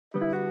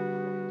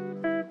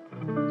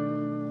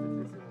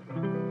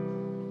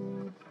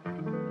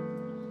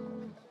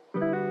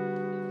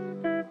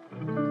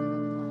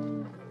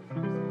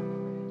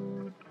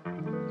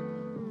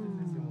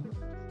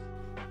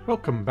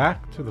Welcome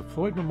back to the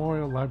Floyd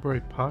Memorial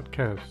Library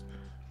podcast,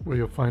 where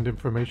you'll find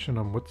information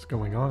on what's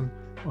going on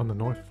the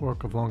North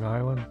Fork of Long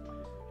Island.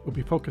 We'll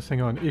be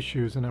focusing on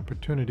issues and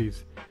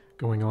opportunities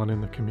going on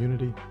in the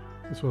community,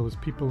 as well as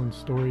people and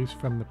stories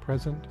from the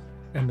present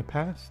and the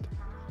past.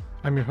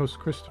 I'm your host,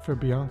 Christopher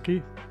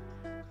Bianchi,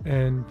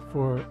 and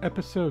for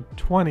episode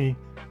 20,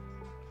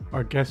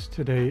 our guest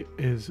today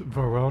is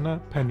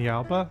Verona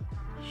Peñalba.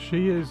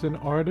 She is an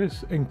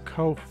artist and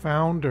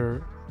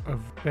co-founder of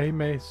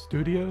VEME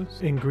Studios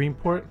in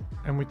Greenport,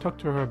 and we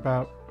talked to her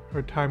about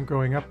her time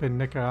growing up in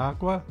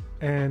Nicaragua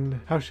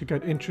and how she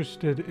got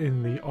interested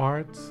in the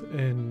arts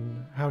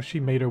and how she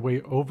made her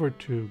way over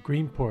to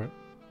Greenport.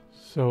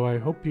 So I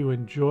hope you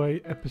enjoy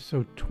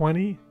episode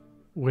 20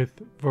 with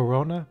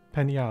Verona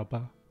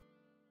Peñalba.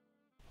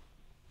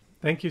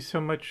 Thank you so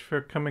much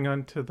for coming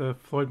on to the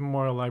Floyd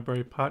Memorial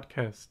Library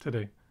podcast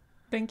today.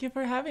 Thank you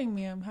for having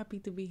me. I'm happy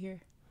to be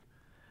here.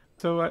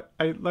 So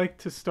I'd like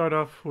to start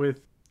off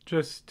with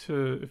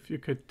if you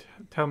could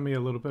tell me a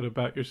little bit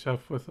about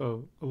yourself with a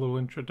little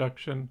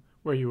introduction,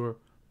 where you were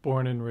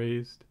born and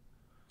raised.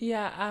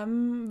 Yeah,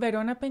 I'm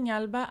Verona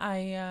Peñalba. I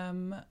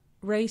am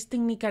raised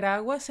in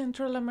Nicaragua,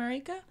 Central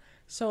America.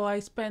 So I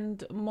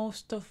spent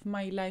most of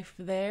my life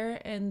there,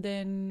 and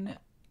then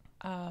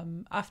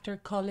after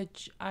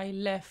college, I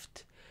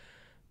left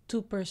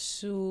to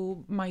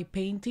pursue my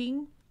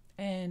painting,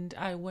 and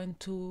I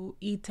went to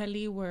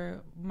Italy,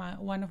 where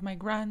one of my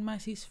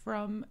grandmas is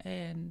from,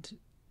 and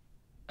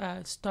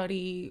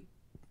study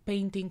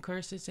painting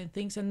courses and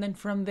things. And then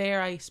from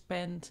there, I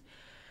spent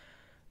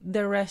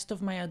the rest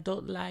of my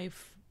adult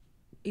life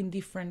in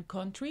different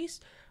countries,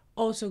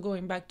 also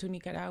going back to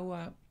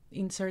Nicaragua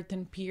in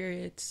certain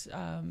periods,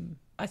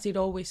 as it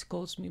always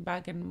calls me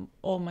back, and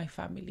all my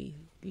family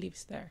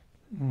lives there.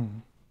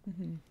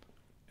 Mm-hmm.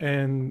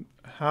 And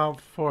how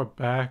far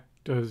back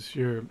does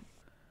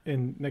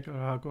in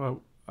Nicaragua,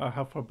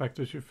 how far back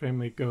does your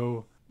family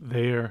go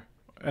there?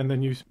 And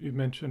then you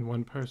mentioned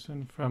one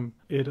person from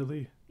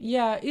Italy.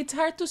 Yeah, it's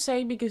hard to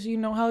say because you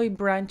know how it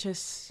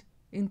branches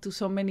into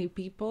so many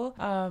people.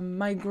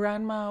 My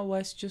grandma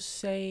was just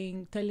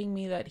telling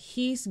me that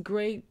his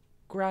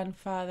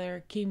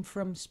great-grandfather came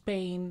from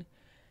Spain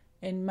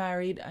and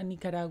married a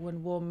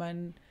Nicaraguan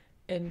woman.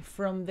 And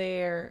from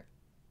there,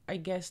 I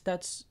guess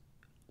that's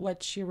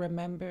what she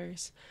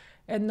remembers.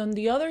 And on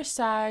the other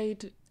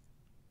side,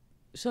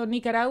 so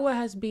Nicaragua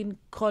has been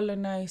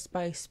colonized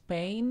by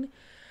Spain.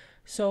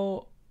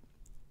 So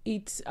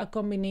it's a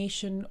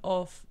combination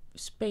of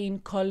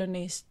Spain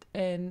colonists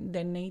and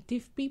the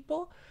native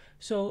people.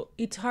 So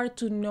it's hard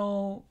to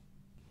know.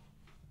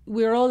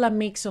 We're all a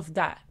mix of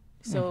that.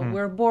 So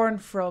we're born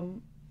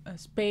from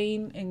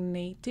Spain and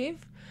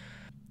native.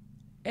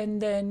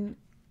 And then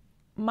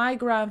my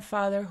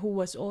grandfather, who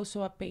was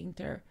also a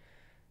painter,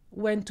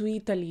 went to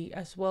Italy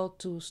as well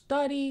to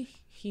study.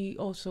 He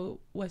also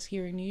was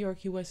here in New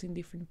York. He was in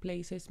different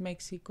places,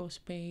 Mexico,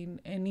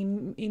 Spain. And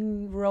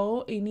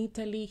in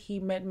Italy, he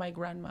met my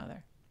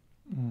grandmother.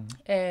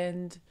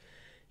 And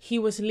he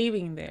was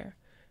living there.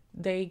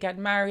 They got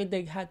married.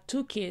 They had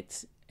 2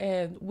 kids.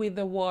 And with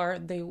the war,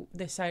 they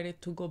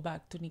decided to go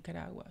back to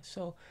Nicaragua.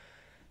 So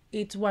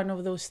it's one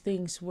of those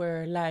things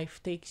where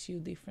life takes you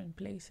different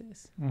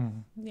places.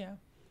 Yeah.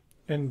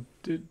 And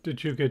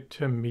did you get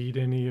to meet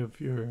any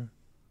of your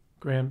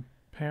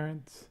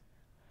grandparents?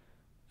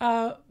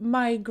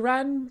 My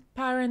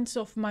grandparents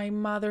of my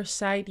mother's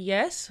side,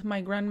 yes. My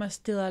grandma's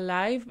still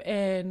alive,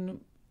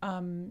 and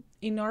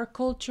in our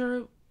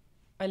culture,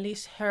 at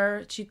least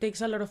she takes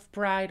a lot of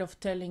pride of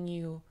telling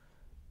you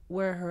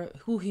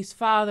who his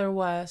father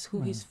was,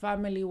 who his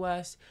family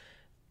was.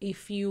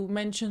 If you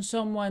mention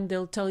someone,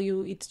 they'll tell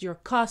you it's your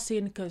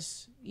cousin,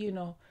 because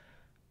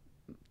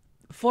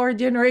 4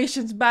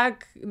 generations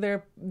back,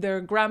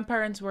 their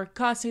grandparents were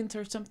cousins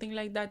or something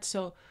like that.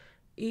 So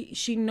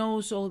she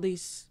knows all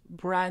these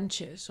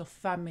branches of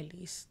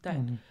families that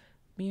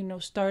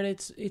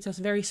started. It's a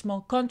very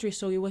small country,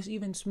 so it was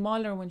even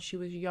smaller when she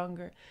was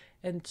younger,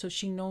 and so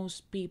she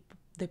knows people,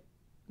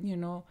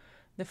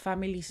 the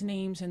family's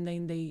names, and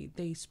then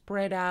they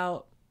spread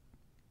out,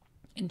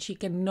 and she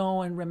can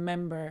know and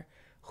remember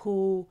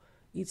who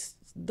is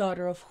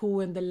daughter of who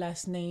and the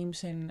last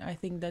names. And I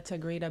think that's a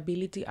great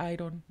ability. I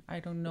don't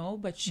know,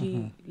 but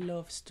she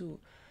loves to.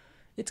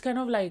 It's kind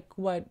of like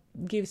what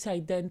gives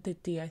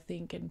identity, I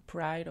think, and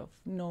pride of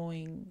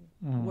knowing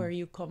where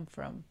you come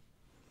from.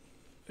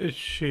 Is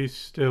she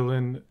still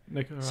in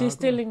Nicaragua? She's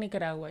still in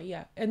Nicaragua,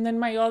 yeah. And then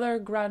my other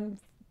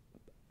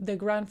the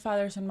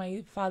grandfathers on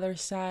my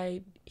father's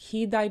side,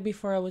 he died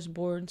before I was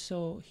born.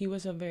 So he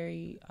was a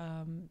very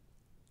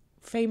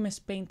famous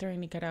painter in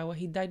Nicaragua.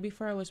 He died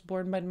before I was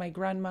born, but my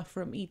grandma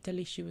from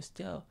Italy, she was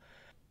still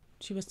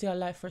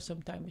alive for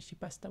some time, but she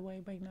passed away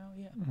by now,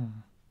 yeah.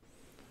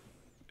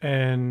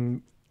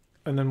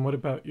 And then what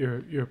about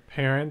your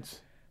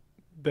parents?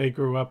 They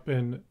grew up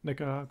in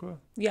Nicaragua?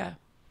 Yeah.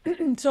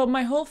 So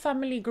my whole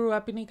family grew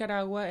up in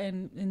Nicaragua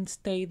and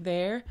stayed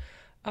there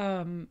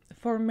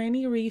for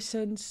many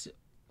reasons,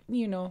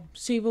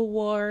 civil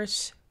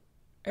wars,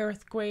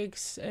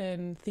 earthquakes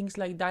and things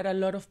like that, a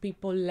lot of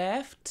people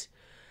left.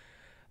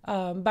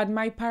 But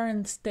my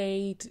parents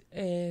stayed,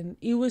 and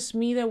it was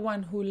me, the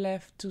one who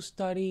left to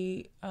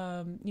study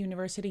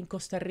university in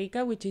Costa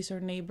Rica, which is our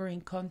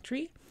neighboring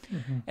country.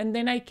 Mm-hmm. And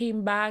then I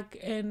came back,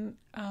 and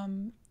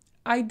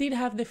I did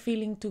have the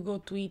feeling to go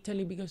to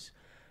Italy because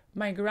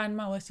my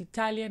grandma was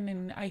Italian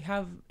and I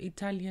have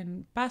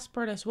Italian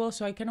passport as well.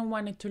 So I kind of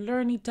wanted to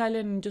learn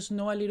Italian and just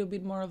know a little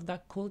bit more of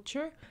that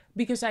culture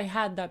because I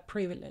had that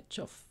privilege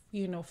of,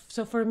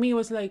 so for me it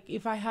was like,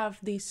 if I have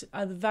this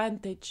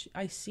advantage,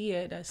 I see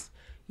it as,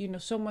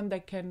 someone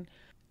that can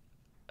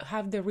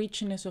have the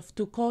richness of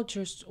two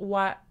cultures.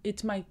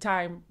 It's my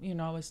time,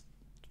 I was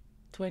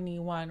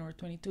 21 or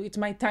 22. It's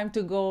my time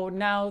to go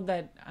now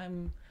that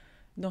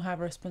don't have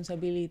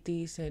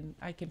responsibilities and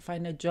I can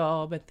find a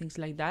job and things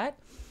like that.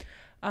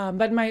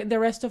 But the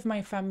rest of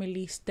my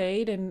family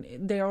stayed,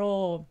 and they're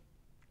all,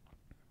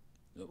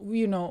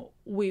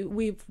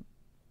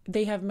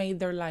 they have made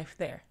their life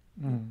there.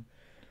 Mm.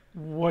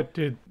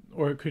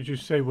 Could you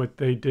say what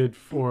they did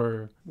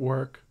for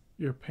work,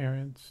 your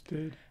parents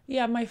did?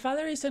 Yeah, my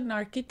father is an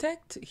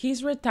architect.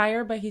 He's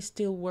retired, but he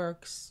still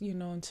works,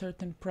 on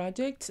certain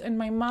projects. And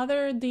my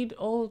mother did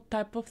all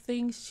type of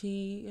things.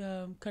 She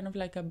kind of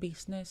like a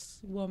business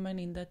woman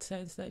in that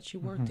sense that she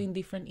worked in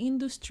different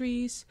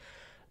industries.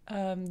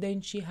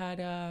 Then she had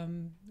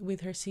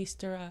with her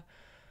sister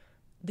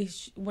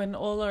when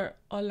all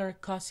our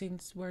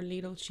cousins were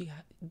little,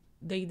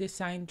 they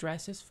designed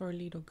dresses for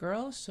little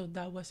girls. So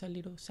that was a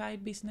little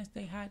side business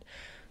they had.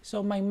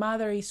 So my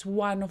mother is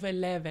one of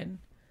 11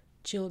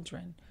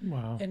 children.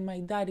 Wow. And my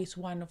dad is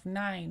one of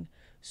 9.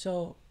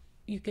 So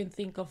you can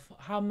think of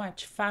how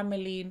much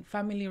family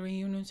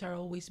reunions are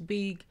always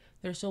big.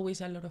 There's always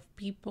a lot of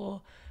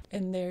people,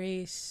 and there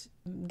is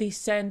this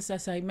sense,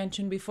 as I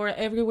mentioned before,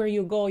 everywhere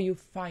you go you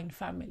find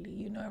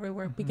family,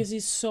 everywhere, because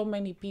it's so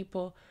many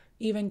people,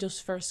 even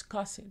just first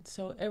cousins.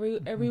 So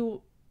every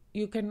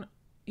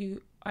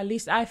at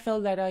least I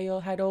felt that I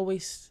had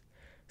always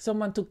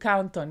someone to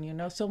count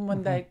on,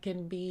 someone that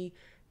can be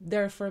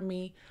there for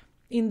me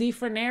in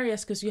different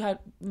areas, because you have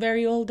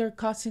very older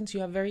cousins,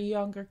 you have very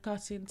younger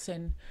cousins,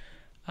 and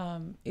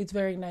it's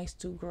very nice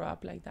to grow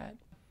up like that.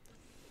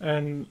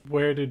 And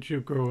where did you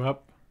grow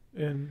up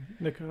in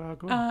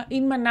Nicaragua?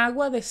 In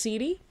Managua, the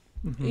city.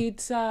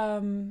 It's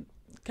kind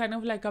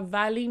of like a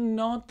valley,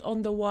 not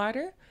on the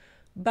water,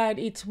 but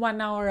it's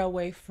 1 hour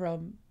away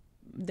from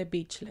the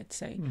beach, let's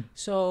say.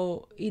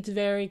 So it's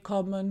very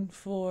common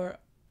for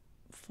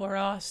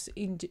us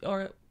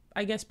or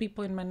I guess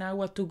people in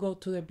Managua to go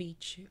to the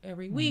beach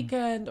every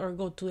weekend or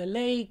go to the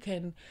lake,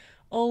 and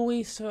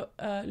always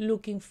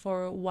looking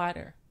for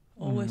water,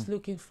 always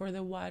looking for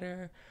the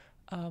water.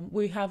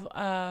 We have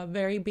a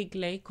very big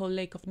lake called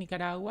Lake of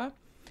Nicaragua,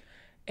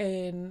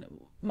 and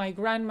my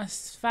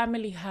grandma's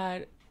family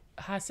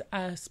has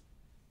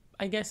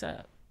I guess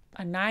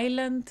an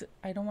island.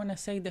 I don't want to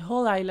say the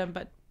whole island,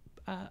 but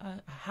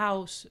a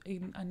house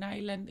in an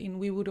island, and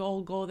we would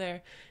all go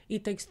there.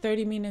 It takes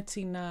 30 minutes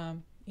in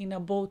a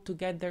boat to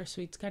get there,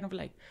 so it's kind of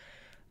like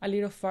a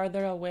little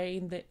farther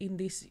away in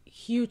this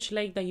huge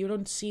lake that you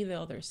don't see the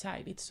other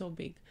side. It's so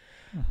big.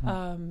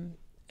 And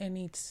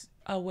it's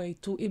a way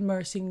to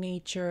immerse in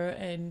nature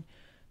and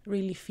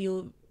really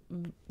feel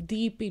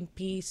deep in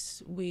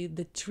peace with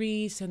the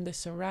trees and the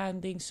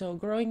surroundings. So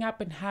growing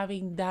up and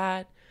having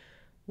that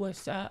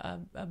was a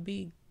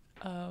big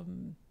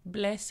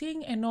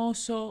blessing, and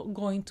also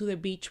going to the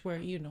beach where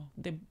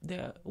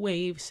the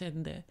waves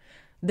and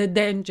the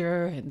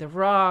danger and the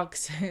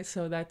rocks.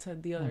 So that's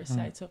on the other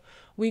side. So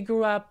we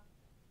grew up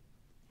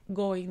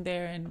going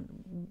there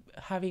and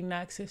having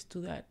access to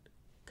that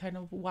kind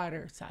of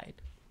water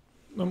side.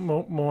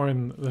 More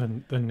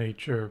in the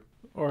nature,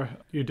 or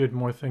you did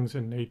more things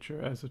in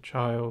nature as a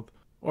child,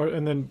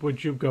 and then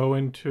would you go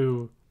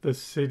into the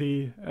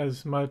city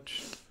as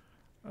much,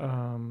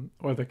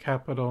 or the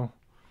capital?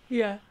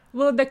 Yeah.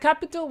 Well, the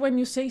capital, when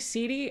you say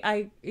city,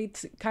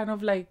 it's kind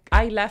of like,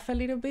 I laugh a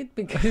little bit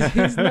because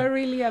it's not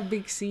really a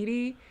big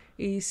city.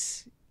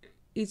 It's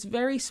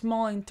very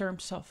small in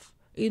terms of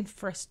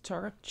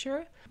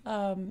infrastructure.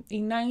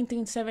 In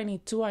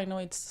 1972, I know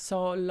it's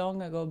so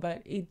long ago,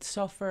 but it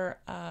suffered,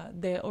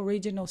 the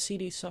original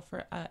city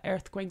suffered an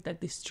earthquake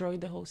that destroyed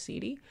the whole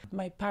city.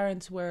 My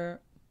parents were,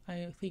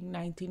 I think,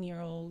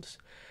 19-year-olds.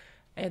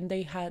 And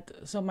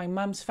so my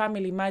mom's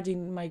family,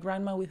 imagine my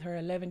grandma with her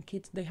 11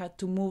 kids, they had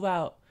to move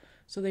out.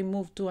 So they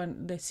moved to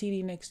the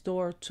city next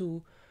door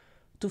to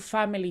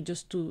family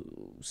just to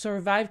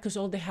survive, because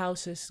all the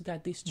houses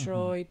got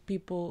destroyed.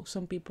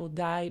 Some people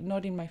died,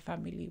 not in my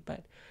family,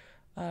 but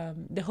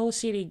the whole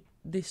city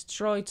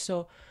destroyed.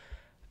 So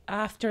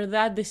after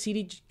that, the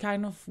city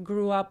kind of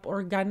grew up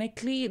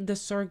organically, in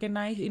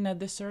a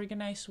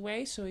disorganized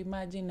way. So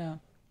imagine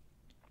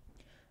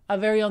a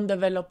very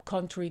undeveloped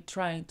country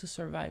trying to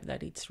survive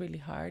that. It's really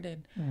hard,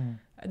 and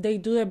they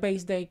do the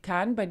best they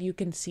can, but you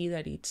can see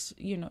that it's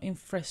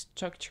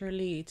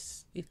infrastructurally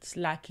it's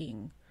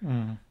lacking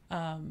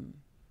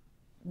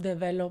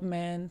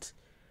development,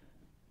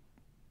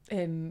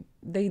 and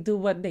they do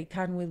what they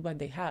can with what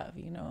they have,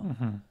 you know.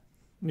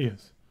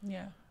 Yes.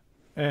 Yeah.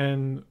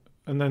 And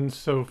then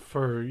so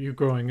for you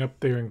growing up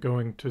there and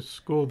going to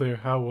school there,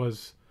 how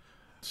was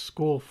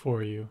school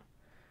for you?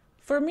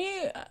 For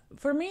me,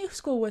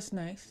 school was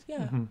nice.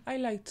 Yeah, I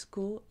liked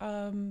school.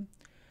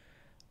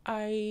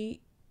 I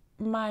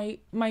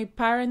my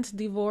parents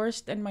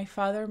divorced, and my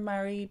father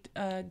married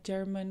a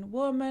German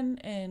woman,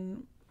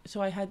 and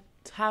so I had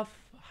half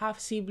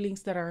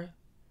siblings that are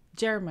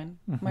German.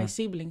 My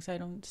siblings, I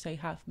don't say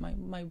half.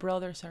 My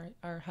brothers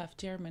are half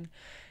German,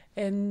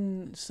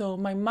 and so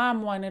my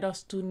mom wanted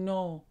us to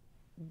know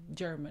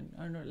German,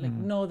 or like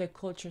know the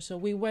culture. So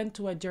we went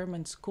to a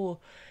German school,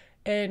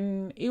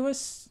 and it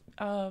was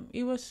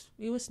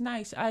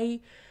nice. I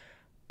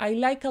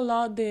like a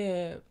lot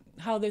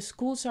how the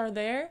schools are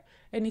there,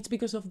 and it's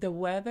because of the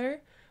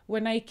weather.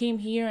 When I came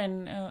here,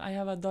 and I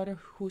have a daughter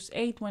who's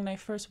 8, when I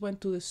first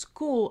went to the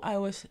school, I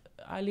was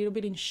a little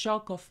bit in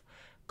shock of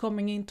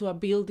coming into a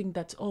building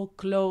that's all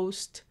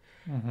closed,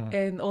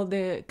 and all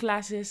the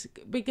classes,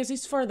 because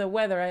it's for the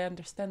weather, I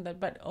understand that,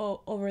 but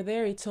over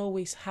there it's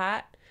always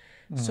hot.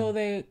 So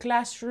the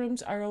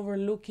classrooms are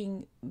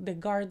overlooking the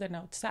garden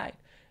outside.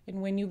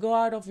 And when you go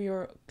out of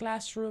your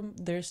classroom,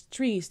 there's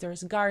trees,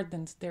 there's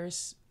gardens,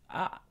 there's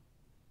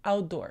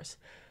outdoors.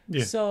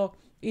 Yeah. So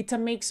it's a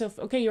mix of,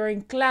 okay, you're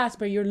in class,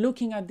 but you're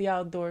looking at the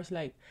outdoors.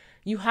 Like,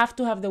 you have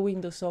to have the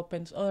windows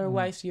open,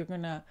 otherwise you're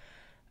gonna,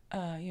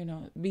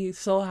 be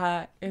so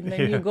hot. And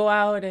then you go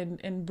out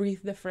and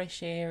breathe the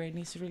fresh air, and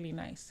it's really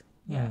nice.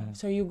 Yeah.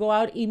 So you go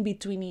out in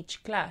between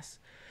each class,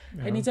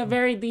 and it's a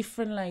very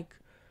different, like,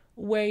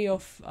 way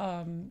of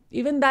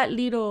even that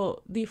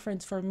little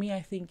difference for me,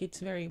 I think it's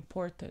very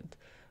important.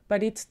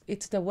 But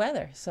it's the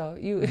weather, so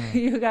you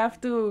you have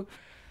to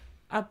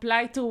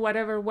apply to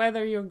whatever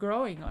weather you're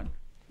growing on.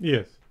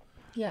 Yes.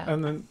 Yeah.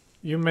 And then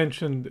you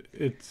mentioned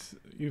it's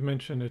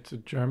a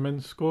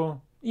German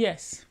school.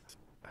 Yes.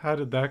 How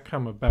did that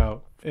come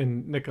about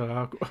in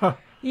Nicaragua?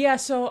 Yeah,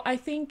 so I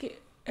think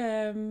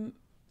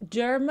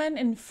German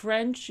and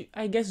French,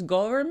 I guess,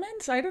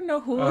 governments. I don't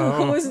know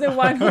who is the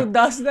one who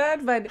does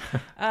that, but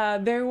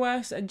there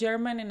was a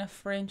German and a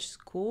French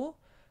school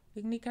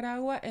in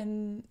Nicaragua,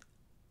 and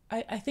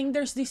I think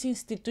there's these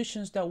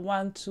institutions that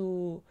want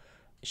to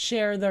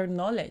share their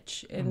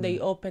knowledge, and they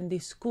open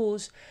these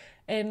schools,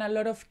 and a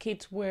lot of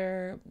kids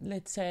were,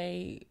 let's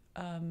say,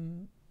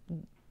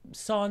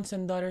 sons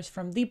and daughters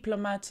from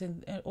diplomats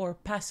or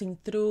passing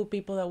through,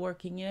 people that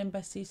work in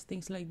embassies,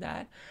 things like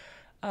that.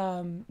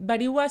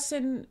 But it was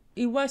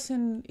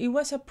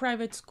a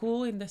private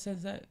school in the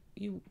sense that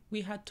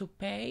we had to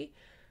pay.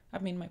 I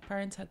mean, my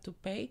parents had to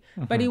pay,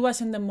 but it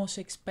wasn't the most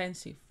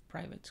expensive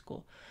private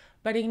school.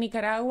 But in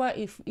Nicaragua,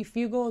 if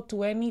you go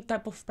to any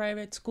type of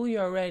private school,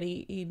 you're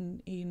already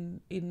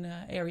in an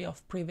area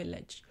of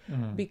privilege,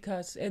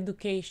 because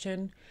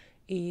education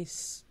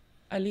is,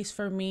 at least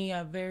for me,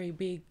 a very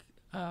big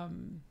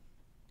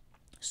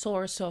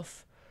source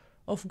of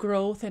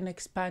growth and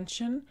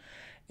expansion.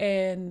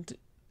 And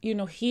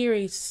here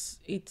it's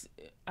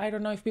I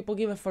don't know if people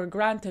give it for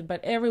granted,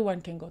 but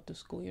everyone can go to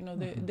school.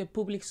 The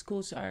public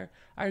schools are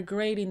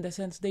great in the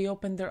sense they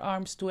open their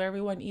arms to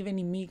everyone, even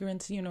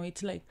immigrants.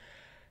 It's like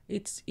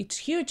it's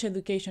huge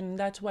education, and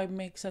that's what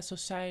makes a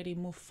society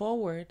move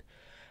forward.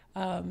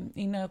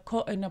 In a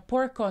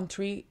poor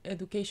country,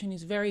 education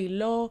is very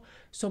low.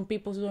 Some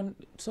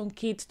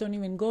kids don't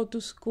even go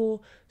to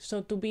school.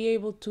 So to be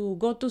able to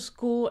go to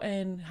school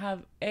and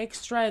have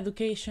extra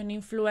education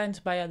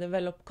influenced by a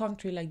developed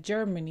country like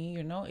Germany,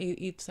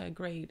 it's a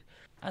great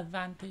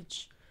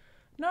advantage.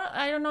 No,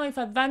 I don't know if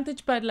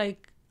advantage, but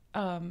like,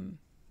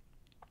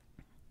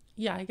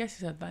 yeah, I guess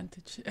it's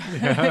advantage.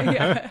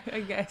 Yeah, I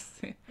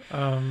guess.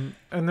 And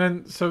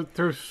then, so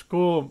through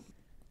school,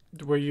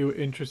 were you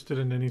interested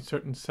in any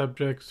certain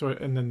subjects,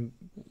 and then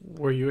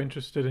were you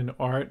interested in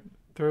art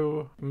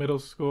through middle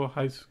school,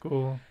 high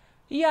school?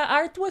 Yeah,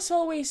 art was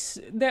always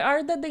the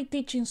art that they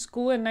teach in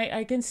school, and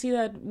I can see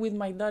that with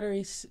my daughter.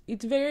 It's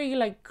very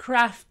like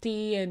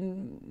crafty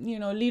and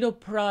little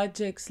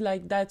projects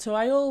like that. So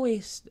I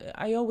always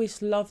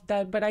loved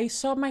that, but I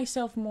saw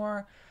myself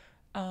more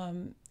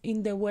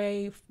in the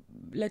way.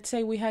 Let's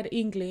say we had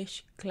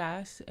English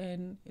class,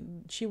 and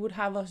she would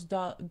have us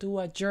do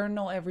a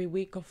journal every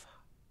week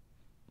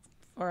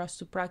for us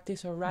to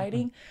practice our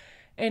writing,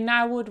 and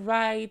I would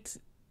write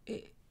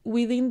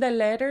within the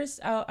letters.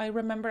 I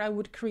remember I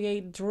would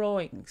create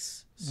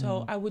drawings,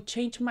 so I would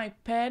change my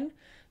pen,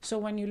 so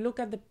when you look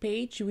at the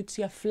page you would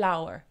see a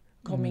flower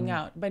coming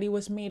out, but it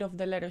was made of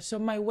the letters. So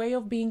my way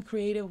of being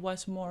creative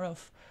was more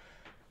of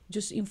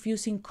just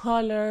infusing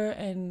color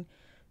and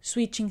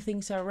switching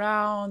things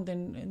around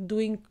and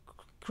doing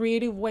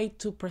creative way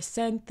to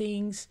present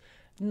things,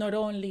 not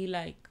only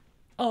like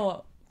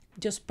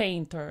just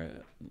paint,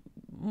 or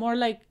more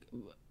like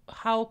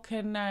how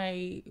can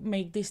I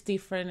make this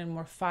different and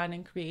more fun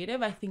and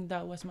creative. I think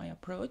that was my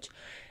approach.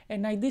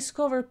 And I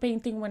discovered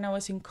painting when I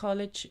was in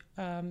college.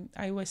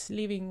 I was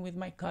living with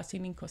my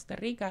cousin in Costa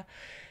Rica,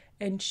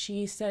 and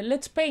she said,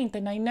 let's paint.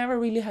 And I never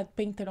really had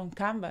painted on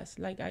canvas.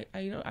 Like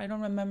I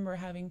don't remember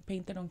having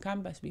painted on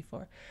canvas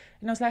before.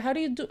 And I was like,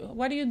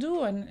 what do you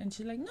do? And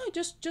she's like, no,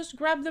 just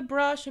grab the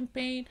brush and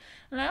paint.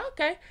 I'm like,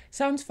 okay,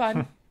 sounds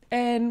fun.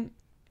 And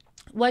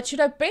what should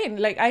I paint?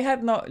 Like I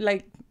had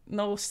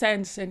no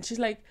sense. And she's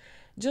like,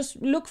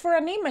 just look for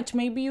an image.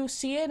 Maybe you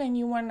see it and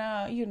you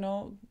wanna,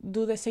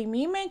 do the same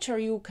image, or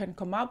you can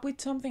come up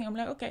with something. I'm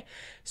like, okay.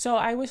 So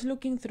I was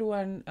looking through,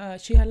 and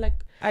she had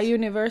like a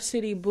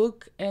university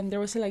book, and there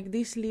was like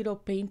this little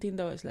painting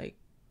that was like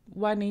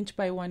 1 inch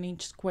by 1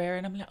 inch square.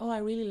 And I'm like, oh, I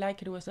really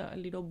like it. It was a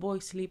little boy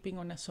sleeping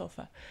on a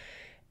sofa.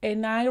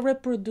 And I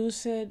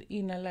reproduced it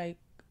in a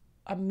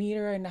 1.5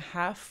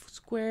 meter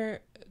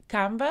square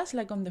canvas,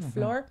 like on the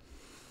floor.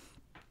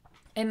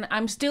 And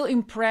I'm still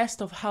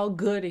impressed of how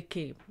good it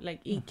came. Like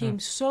it came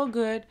so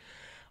good.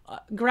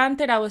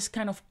 Granted, I was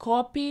kind of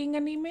copying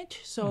an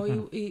image.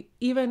 So it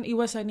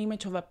was an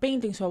image of a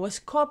painting. So I was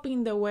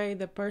copying the way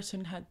the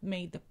person had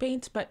made the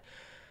paints. But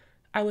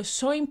I was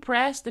so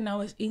impressed, and I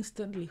was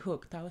instantly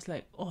hooked. I was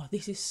like, oh,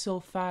 this is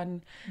so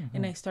fun.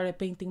 And I started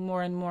painting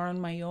more and more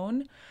on my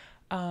own.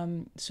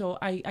 So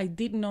I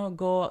did not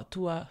go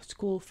to a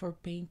school for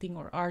painting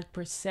or art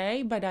per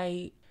se, but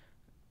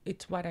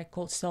it's what I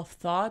call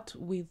self-taught,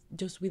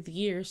 with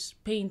years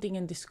painting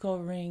and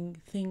discovering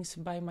things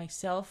by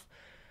myself,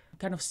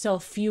 kind of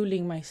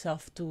self-fueling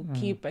myself to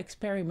keep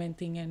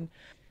experimenting and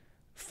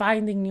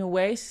finding new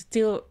ways.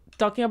 Still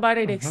talking about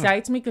it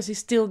excites me because it's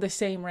still the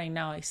same right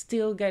now. I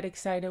still get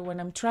excited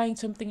when I'm trying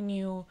something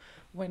new,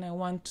 when I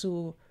want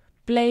to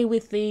play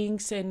with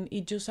things, and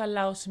it just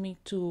allows me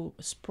to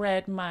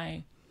spread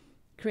my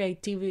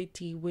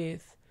creativity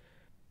with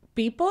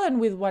people and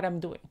with what I'm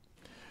doing.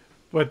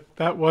 But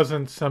that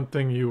wasn't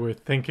something you were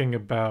thinking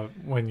about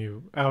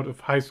out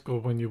of high school,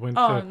 when you went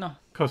to no.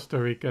 Costa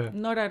Rica?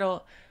 Not at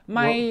all.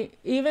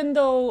 Even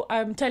though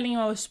I'm telling you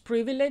I was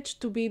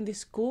privileged to be in this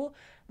school,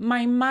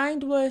 my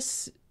mind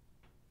was,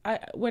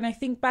 when I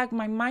think back,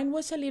 my mind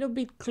was a little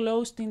bit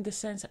closed, in the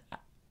sense,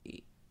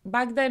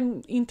 back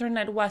then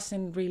internet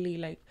wasn't really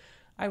like,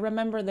 I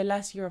remember the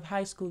last year of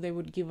high school, they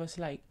would give us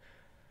like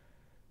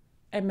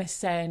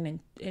MSN,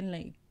 and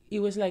like, it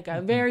was like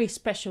a very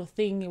special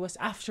thing. It was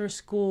after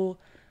school.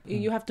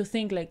 You have to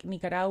think like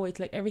Nicaragua,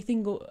 it's like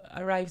everything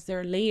arrives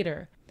there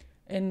later,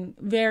 and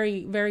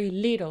very, very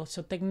little.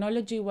 So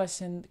technology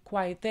wasn't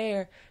quite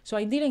there. So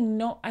I didn't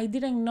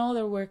know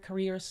there were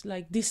careers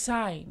like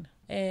design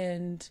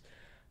and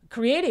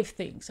creative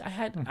things.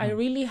 I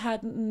really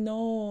had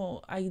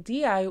no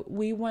idea.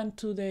 We went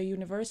to the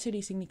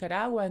universities in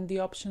Nicaragua, and the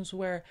options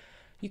were,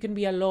 you can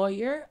be a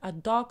lawyer, a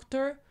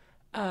doctor,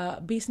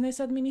 a business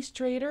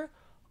administrator,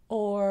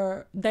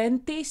 or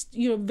dentist.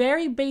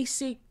 Very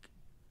basic,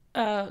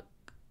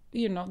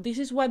 this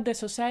is what the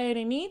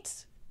society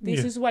needs.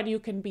 This is what you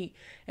can be.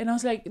 And I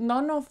was like,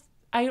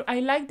 I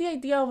like the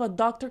idea of a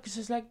doctor, because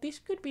it's like, this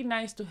could be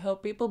nice to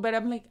help people. But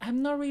I'm like,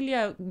 I'm not really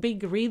a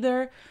big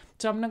reader,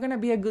 so I'm not going to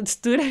be a good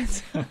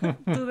student.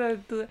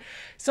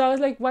 So I was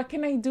like, what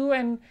can I do?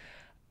 And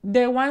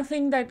the one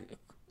thing that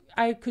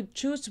I could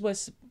choose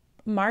was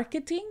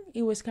marketing.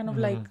 It was kind of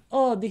like,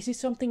 oh, this is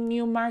something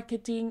new,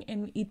 marketing,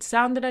 and it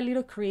sounded a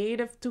little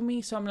creative to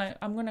me, so I'm like,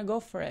 I'm gonna go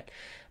for it.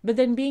 But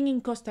then being in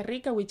Costa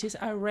Rica, which is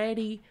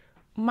already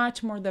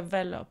much more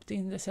developed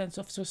in the sense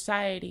of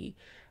society,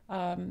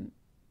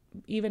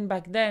 even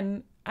back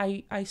then,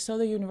 I saw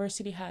the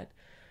university had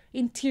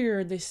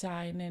interior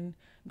design and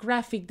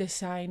graphic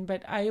design,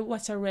 but I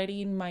was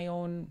already in my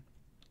own,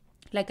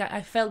 like,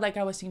 I felt like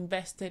I was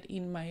invested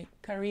in my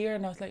career,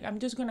 and I was like, I'm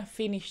just gonna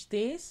finish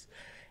this,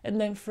 and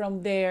then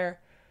from there,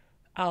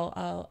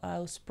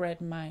 I'll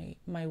spread my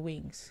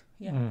wings.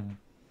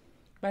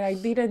 But I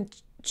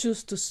didn't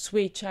choose to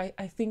switch. I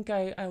think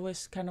I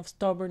was kind of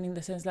stubborn, in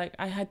the sense like,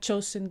 I had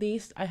chosen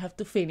this, I have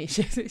to finish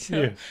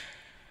it.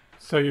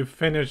 So you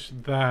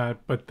finished that,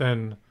 but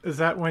then is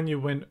that when you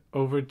went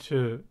over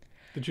to?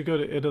 Did you go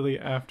to Italy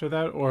after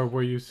that, or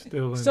were you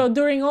still in? So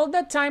during all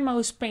that time, I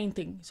was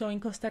painting. So in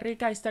Costa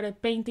Rica, I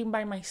started painting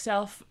by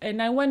myself,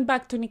 and I went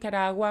back to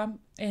Nicaragua,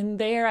 and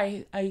there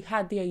I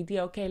had the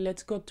idea, okay,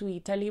 let's go to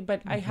Italy,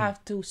 but I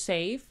have to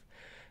save.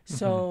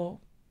 So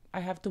I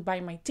have to buy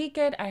my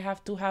ticket. I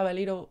have to have a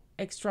little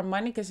extra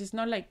money, because it's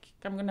not like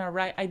I'm going to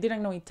arrive. I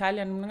didn't know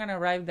Italian. I'm not going to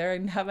arrive there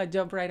and have a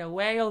job right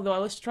away, although I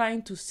was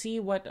trying to see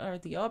what are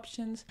the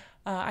options.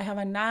 I have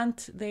an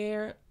aunt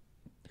there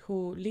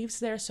who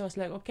lives there, so I was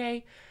like,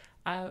 okay,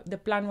 the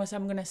plan was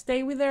I'm gonna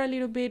stay with her a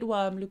little bit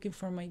while I'm looking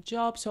for my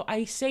job. So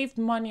I saved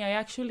money. I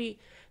actually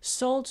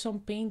sold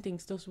some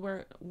paintings. Those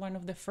were one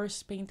of the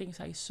first paintings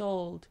I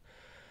sold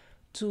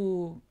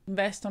to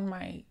invest on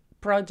my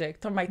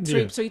project, on my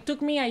trip. So it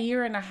took me 1.5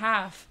 years,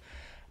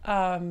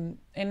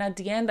 and at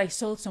the end I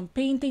sold some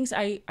paintings.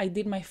 I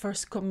did my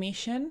first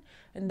commission,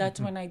 and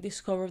that's when I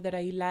discovered that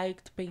I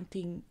liked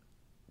painting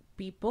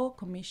people,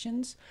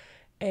 commissions.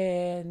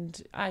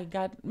 And I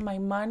got my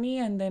money,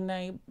 and then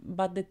I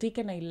bought the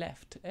ticket and I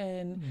left.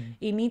 And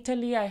in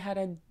Italy, I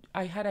had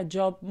I had a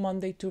job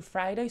Monday to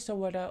Friday. So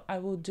what I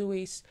would do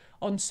is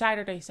on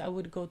Saturdays I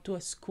would go to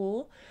a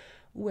school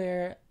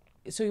where,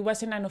 so it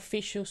wasn't an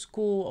official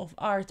school of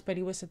art, but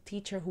it was a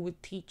teacher who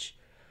would teach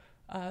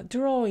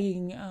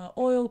drawing,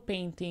 oil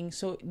painting,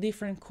 so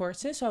different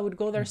courses. So I would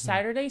go there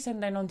Saturdays,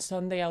 and then on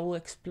Sunday I will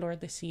explore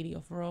the city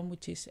of Rome,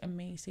 which is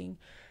amazing.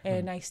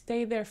 And I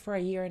stayed there for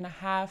a year and a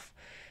half.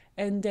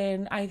 And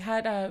then I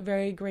had a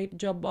very great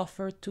job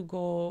offer to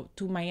go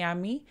to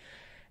Miami.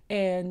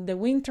 And the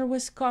winter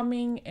was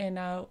coming, and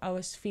I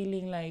was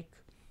feeling like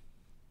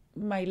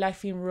my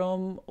life in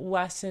Rome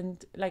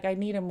wasn't, like, I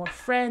needed more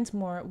friends,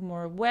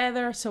 more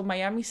weather. So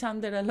Miami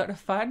sounded a lot of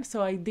fun.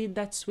 So I did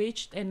that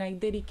switch, and I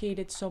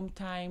dedicated some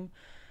time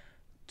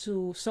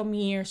to some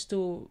years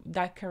to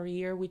that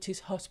career, which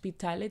is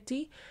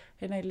hospitality.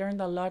 And I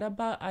learned a lot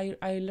about,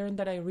 I learned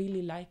that I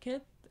really like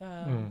it,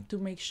 to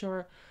make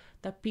sure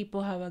that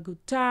people have a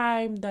good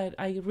time, that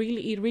it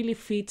really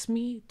fits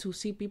me to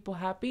see people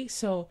happy.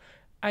 So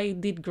I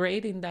did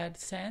great in that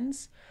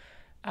sense.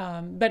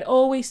 But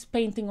always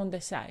painting on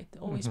the side,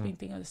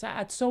 painting on the side.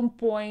 At some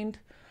point,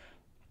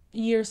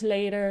 years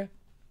later,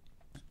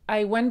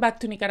 I went back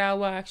to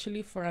Nicaragua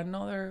actually for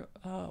another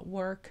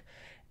work,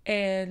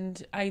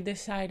 and I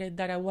decided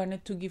that I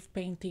wanted to give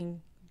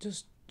painting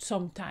just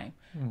some time.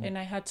 And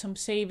I had some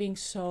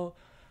savings, so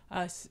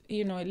as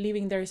you know,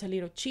 living there is a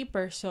little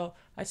cheaper. So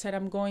I said,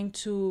 I'm going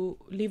to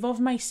live off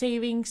my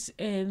savings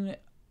and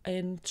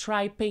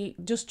try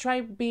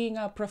being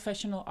a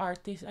professional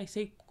artist. I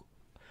say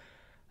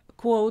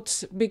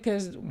quotes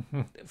because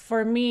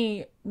for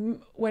me,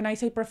 when I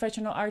say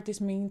professional artist,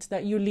 means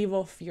that you live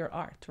off your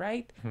art,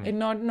 right? And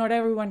not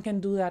everyone can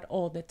do that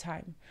all the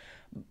time.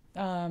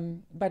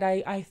 But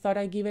I thought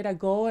I'd give it a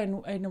go,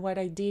 and what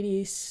I did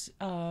is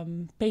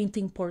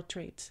painting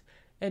portraits.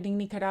 And in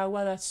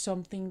Nicaragua, that's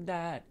something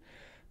that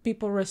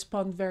people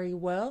respond very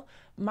well.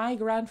 My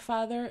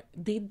grandfather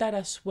did that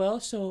as well,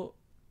 so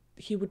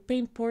he would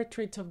paint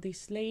portraits of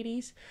these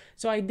ladies.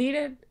 So I did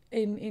it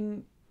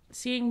in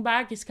seeing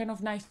back, it's kind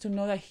of nice to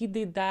know that he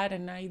did that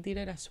and I did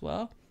it as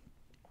well.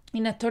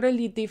 In a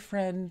totally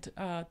different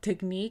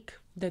technique.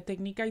 The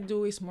technique I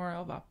do is more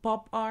of a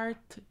pop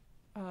art,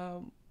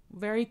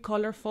 very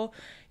colorful,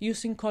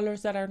 using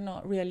colors that are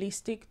not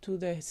realistic to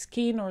the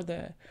skin or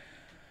the...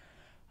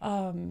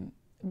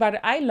 but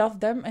I love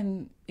them,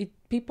 and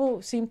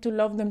people seem to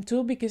love them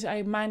too, because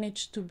I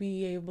managed to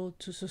be able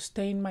to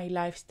sustain my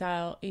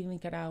lifestyle in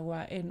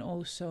Nicaragua and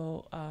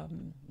also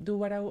do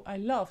what I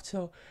love.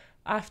 So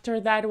after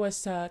that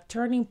was a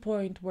turning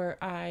point where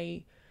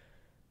I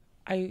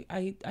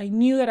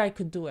knew that I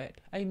could do it.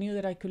 I knew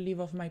that I could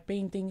live off my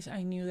paintings.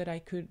 I knew that I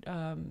could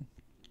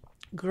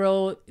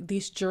grow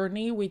this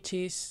journey, which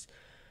is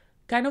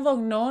kind of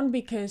unknown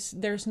because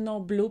there's no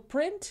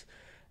blueprint.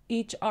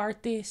 Each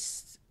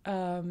artist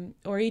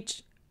or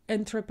each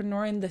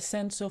entrepreneur, in the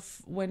sense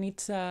of when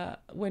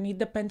it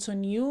depends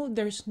on you,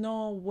 there's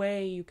no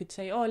way you could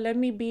say, oh, let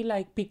me be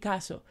like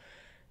Picasso.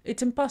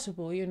 It's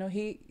impossible, you know.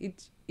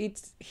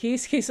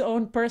 He's his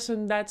own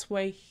person. That's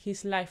why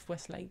his life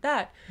was like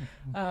that.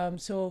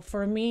 So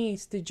for me,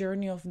 it's the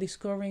journey of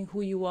discovering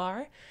who you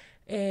are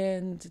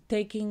and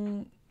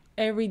taking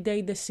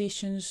everyday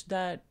decisions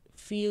that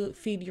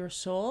feed your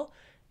soul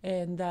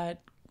and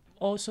that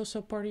also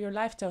support your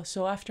lifestyle.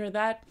 So after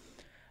that,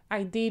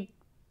 I did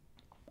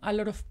a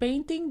lot of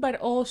painting, but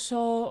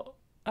also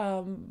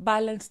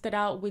balanced it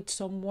out with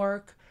some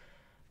work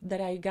that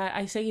I got.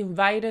 I say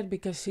invited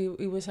because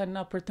it was an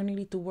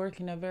opportunity to work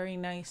in a very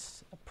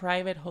nice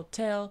private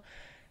hotel.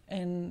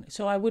 And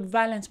so I would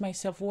balance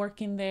myself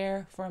working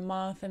there for a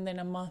month, and then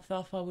a month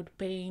off I would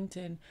paint.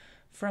 And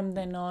from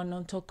then on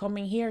until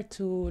coming here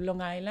to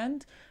Long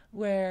Island,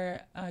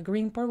 where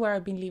Greenport, where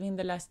I've been living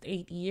the last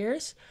 8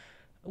 years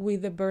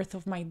with the birth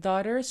of my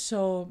daughter.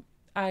 So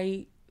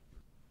I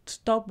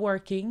stopped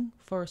working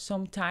for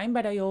some time,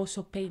 but I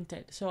also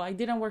painted. So I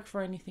didn't work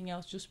for anything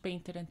else, just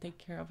painted and take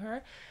care of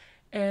her.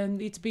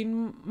 And it's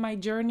been my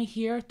journey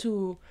here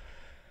to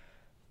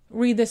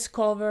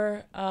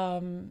rediscover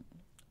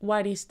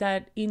what is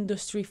that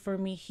industry for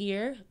me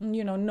here.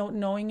 You know, not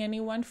knowing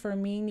anyone. For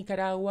me,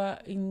 Nicaragua,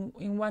 in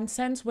one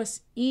sense,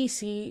 was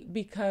easy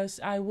because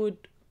I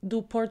would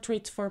do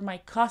portraits for my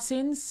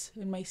cousins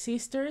and my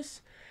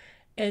sisters,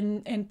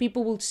 and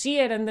people would see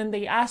it and then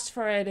they ask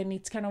for it, and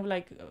it's kind of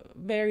like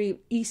very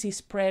easy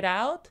spread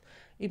out,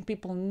 and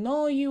people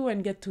know you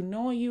and get to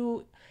know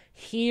you.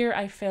 Here,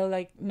 I felt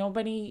like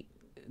nobody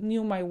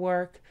knew my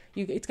work.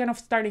 It's kind of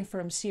starting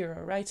from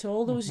zero, right? So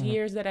all those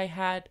years that I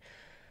had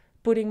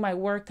putting my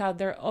work out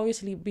there,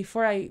 obviously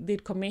before I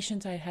did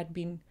commissions, I had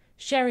been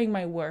sharing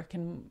my work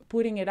and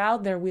putting it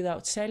out there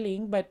without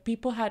selling, but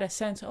people had a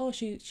sense, oh,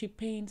 she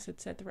paints,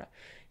 etc.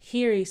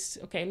 Here is,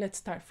 okay, let's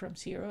start from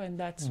zero, and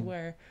that's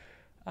where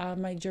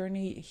my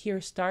journey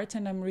here starts,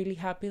 and I'm really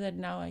happy that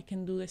now I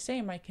can do the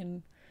same. I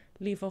can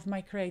live off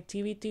my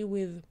creativity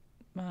with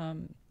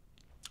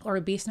or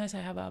a business. I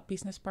have a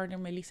business partner,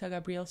 Melissa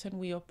Gabrielsen.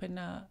 We open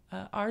a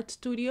art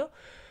studio,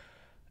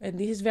 And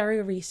this is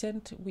very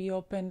recent. We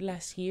opened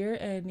last year,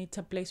 and it's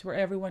a place where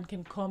everyone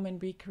can come and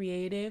be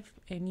creative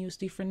and use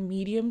different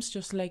mediums,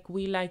 just like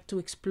we like to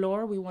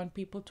explore. We want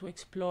people to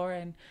explore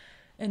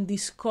and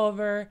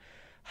discover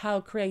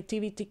how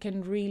creativity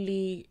can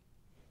really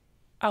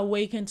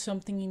awaken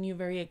something in you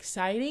very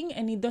exciting.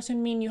 And it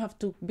doesn't mean you have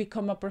to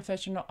become a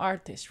professional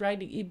artist,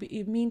 right?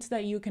 It means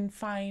that you can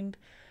find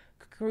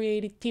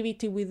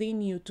creativity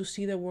within you to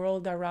see the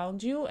world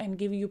around you and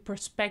give you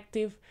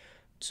perspective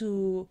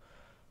to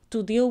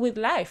deal with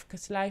life,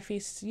 because life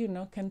is,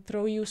 can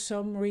throw you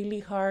some really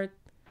hard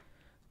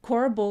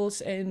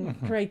curveballs,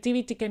 and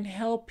creativity can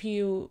help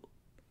you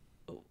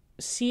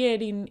see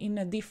it in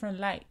a different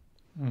light.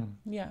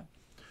 Yeah.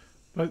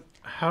 But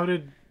how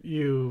did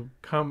you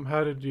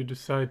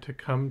decide to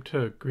come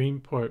to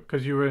Greenport?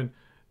 Because you were in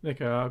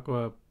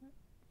Nicaragua.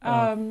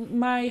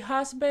 My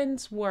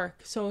husband's work.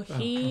 So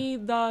he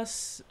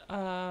does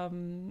a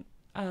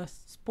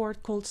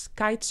sport called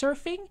kite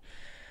surfing.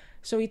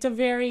 So it's a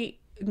very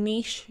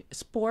niche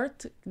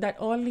sport that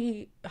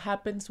only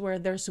happens where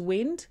there's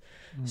wind.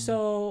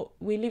 So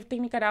we lived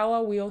in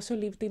Nicaragua. We also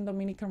lived in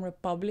Dominican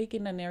Republic,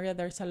 in an area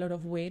there's a lot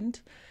of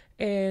wind.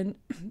 And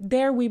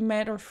there we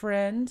met our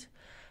friend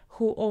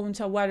who owns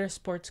a water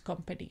sports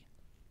company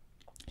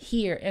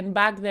here. And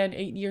back then,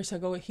 8 years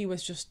ago, he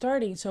was just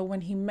starting. So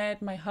when he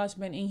met my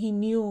husband, and he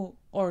knew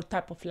our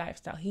type of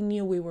lifestyle, he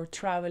knew we were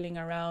traveling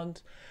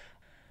around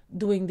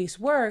doing this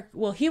work.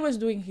 Well, he was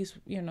doing his,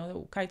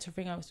 the kite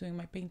surfing, I was doing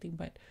my painting.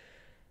 But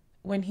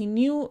when he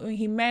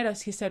met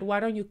us, he said, why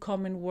don't you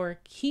come and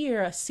work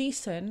here a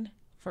season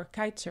for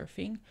kite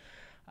surfing?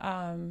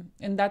 And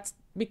that's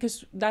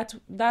because that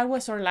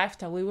was our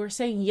lifestyle. We were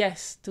saying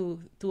yes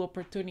to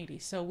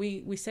opportunities. So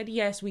we said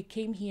yes, we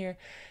came here.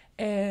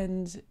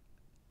 And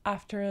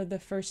after the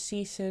first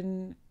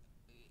season,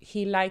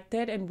 he liked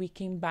it, and we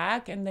came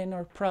back. And then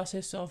our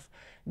process of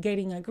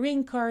getting a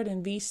green card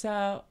and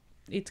visa,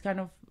 it's kind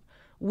of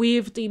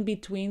weaved in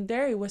between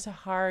there. It was a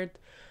hard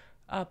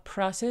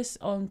process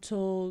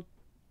until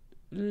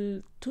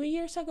 2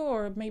 years ago,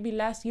 or maybe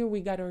last year,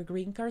 we got our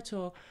green card.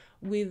 So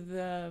with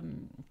the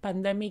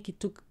pandemic, it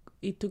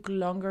took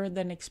longer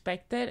than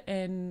expected.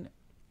 And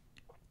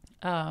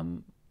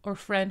our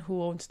friend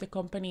who owns the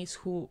companies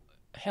who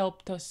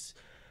helped us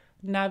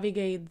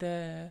navigate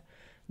the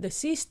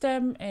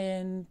system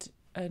and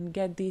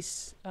get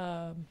this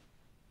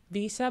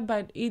visa.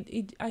 But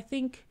I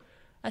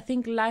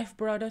think life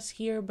brought us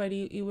here, but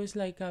it was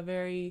like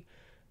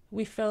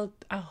we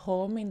felt at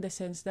home, in the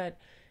sense that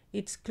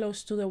it's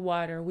close to the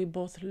water. We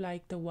both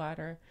like the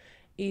water.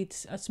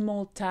 It's a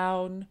small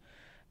town,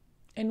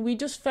 and we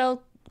just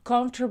felt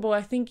comfortable.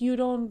 I think you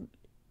don't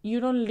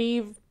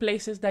leave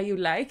places that you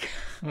like,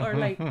 or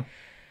like,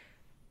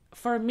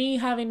 for me,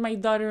 having my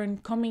daughter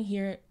and coming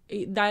here,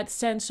 that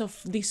sense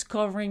of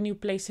discovering new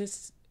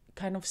places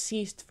kind of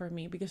ceased for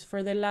me, because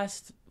for the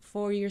last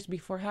 4 years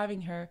before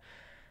having her,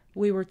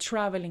 we were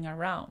traveling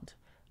around,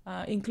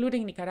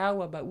 including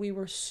Nicaragua, but we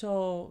were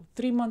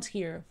 3 months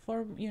here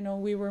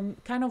we were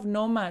kind of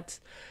nomads,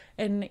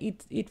 and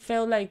it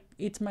felt like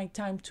it's my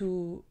time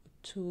to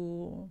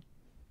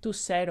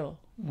settle.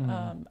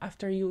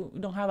 After you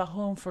don't have a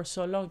home for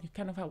so long, you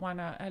kind of want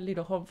a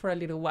little home for a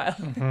little while.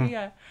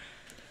 Yeah.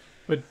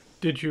 But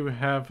did you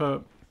have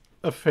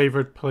a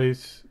favorite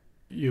place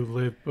you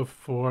lived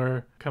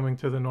before coming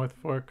to the North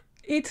Fork?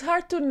 It's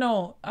hard to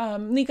know.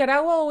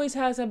 Nicaragua always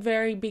has a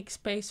very big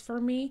space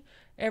for me.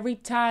 Every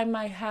time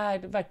I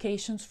had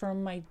vacations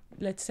from my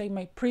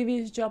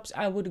previous jobs,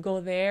 I would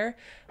go there.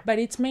 But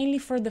it's mainly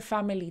for the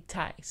family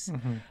ties.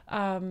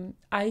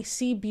 I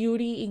see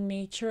beauty in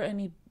nature,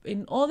 and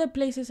in all the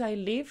places I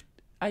lived,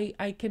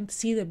 I can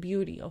see the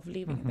beauty of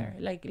living there.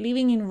 Like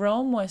living in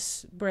Rome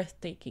was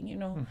breathtaking,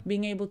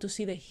 being able to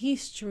see the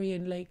history,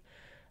 and like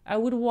I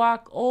would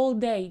walk all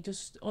day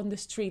just on the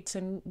streets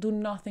and do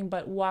nothing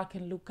but walk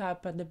and look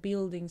up at the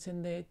buildings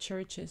and the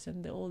churches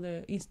and all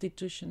the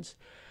institutions.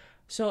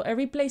 So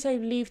every place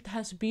I've lived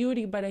has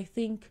beauty, but I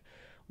think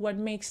what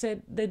makes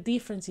it the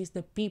difference is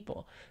the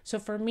people. So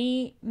for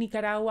me,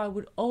 Nicaragua, I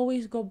would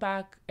always go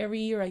back. Every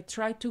year I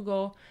try to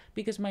go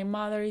because my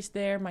mother is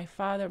there, my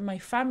father, my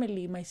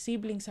family, my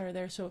siblings are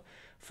there. So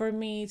for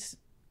me, it's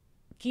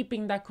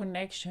keeping that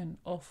connection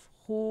of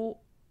who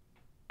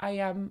I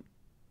am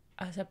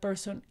as a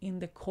person in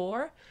the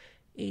core.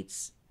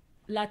 It's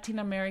Latin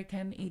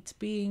American. It's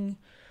being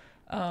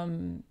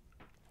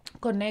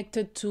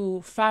connected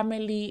to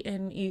family,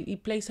 and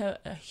it plays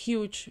a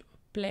huge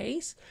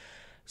place.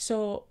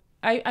 So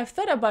I've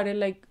thought about it,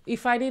 like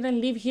if I didn't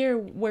live here,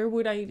 where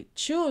would I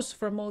choose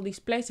from all these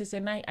places?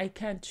 And I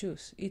can't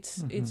choose.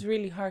 It's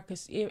really hard,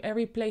 because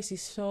every place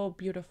is so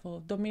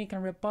beautiful.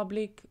 Dominican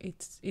Republic,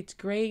 it's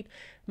great.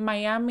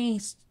 Miami,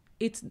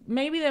 it's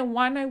maybe the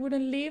one I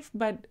wouldn't live,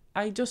 but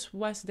I just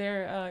was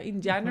there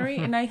in January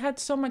and I had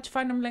so much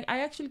fun. I'm like, I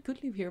actually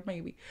could live here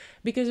maybe,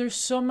 because there's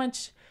so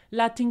much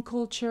Latin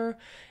culture,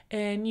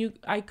 and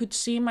I could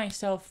see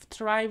myself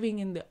thriving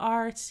in the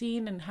art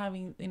scene and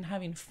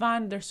having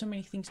fun. There's so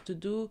many things to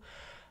do,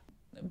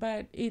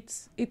 but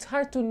it's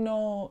hard to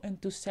know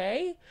and to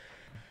say.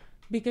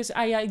 because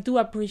I do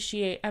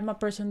appreciate, I'm a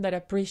person that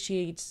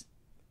appreciates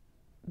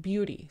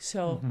beauty.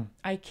 So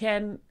I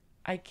can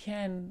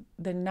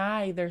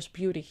deny there's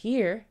beauty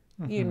here,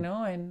 you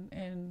know,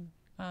 and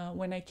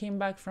when I came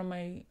back from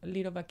my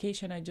little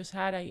vacation I just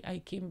had,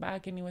 I came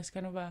back and it was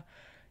kind of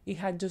it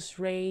had just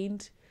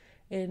rained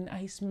and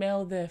I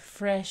smelled the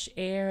fresh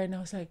air and I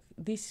was like,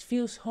 this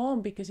feels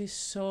home, because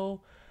it's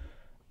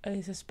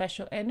a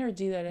special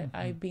energy that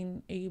I've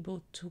been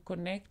able to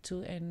connect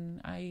to,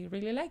 and I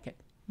really like it.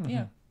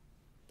 Yeah.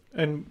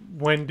 And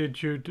when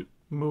did you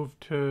move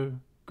to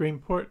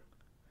Greenport?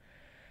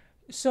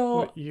 So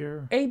what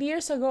year? 8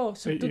 years ago.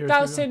 So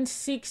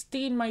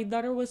 2016, my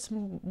daughter was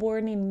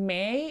born in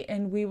May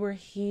and we were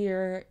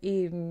here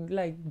in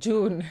like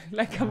June,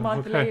 like a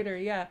month later.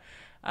 Yeah.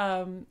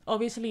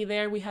 Obviously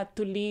there we had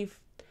to leave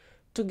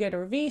to get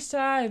our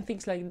visa and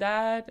things like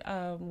that.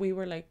 We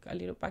were like a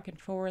little back and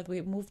forth.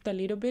 We moved a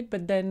little bit,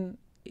 but then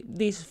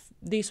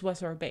this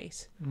was our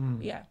base.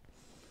 Yeah.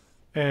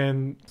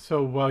 And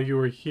so while you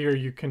were here,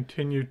 you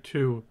continued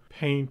to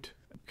paint,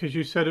 because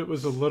you said it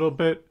was a little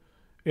bit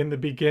in the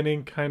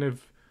beginning, kind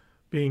of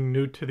being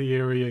new to the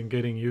area and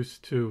getting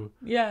used to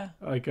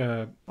like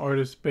a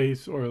artist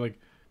base or like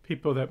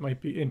people that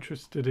might be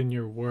interested in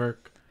your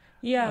work.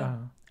 Yeah.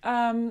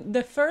 I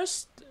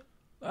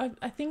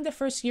think the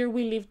first year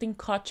we lived in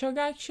Kochog,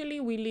 actually.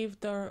 We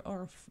lived,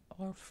 our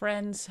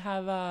friends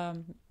have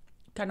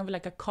kind of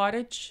like a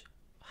cottage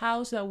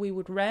house that we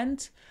would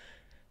rent.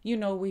 You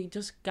know, we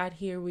just got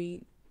here.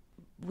 We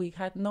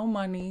had no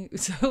money,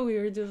 so we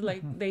were just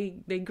like,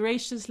 they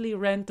graciously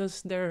rent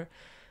us their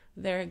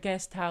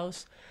guest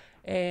house,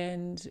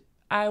 and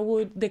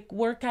the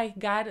work I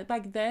got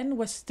back then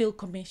was still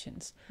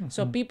commissions.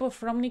 So people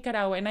from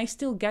Nicaragua, and I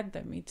still get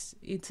them.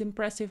 It's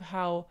impressive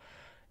how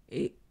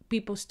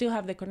people still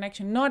have the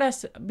connection. Not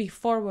as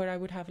before where I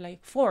would have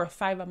like 4 or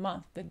 5 a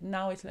month, but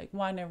now it's like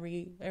one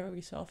every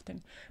so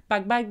often.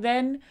 But back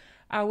then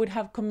I would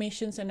have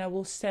commissions and I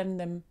will send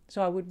them.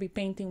 So I would be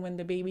painting when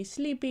the baby's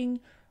sleeping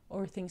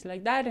or things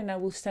like that, and I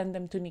will send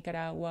them to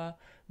Nicaragua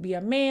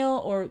via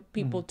mail, or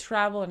people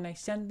travel and I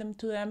send them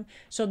to them.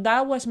 So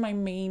that was my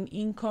main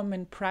income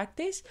and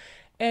practice.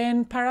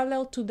 And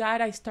parallel to that,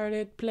 I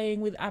started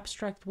playing with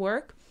abstract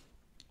work.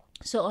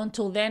 So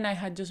until then, I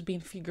had just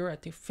been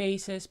figurative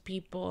faces,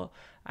 people.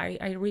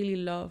 I really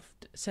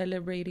loved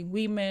celebrating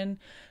women.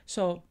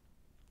 So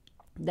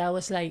that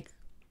was like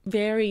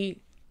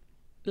very,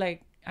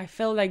 like, I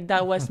felt like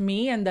that was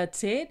me and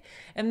that's it.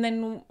 And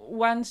then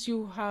once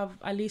you have,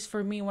 at least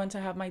for me, once I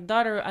have my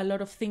daughter, a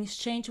lot of things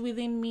change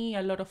within me,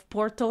 a lot of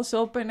portals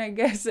open, I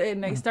guess.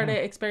 And I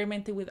started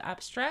experimenting with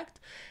abstract.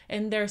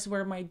 And there's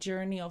where my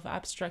journey of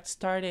abstract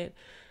started,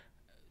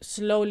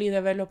 slowly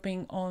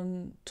developing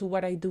on to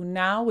what I do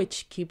now,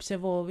 which keeps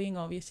evolving,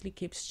 obviously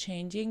keeps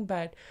changing.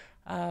 But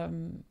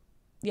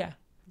yeah,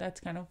 that's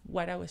kind of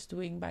what I was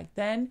doing back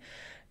then.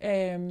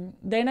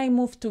 Then I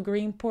moved to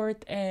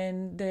Greenport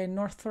and the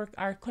North Fork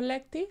Art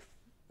Collective.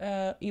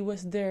 It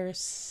was their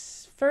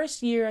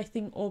first year, I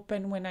think,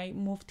 open when I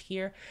moved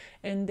here.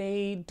 And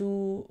they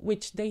do,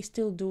 which they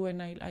still do,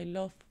 and I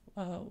love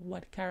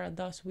what Cara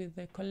does with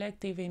the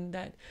collective, in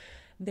that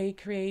they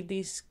create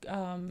this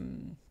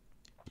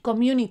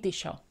community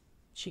show,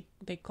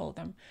 they call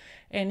them,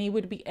 and it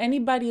would be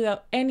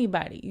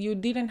anybody. You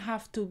didn't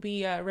have to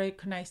be a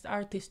recognized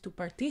artist to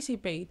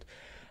participate.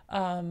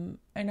 And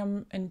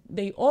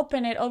they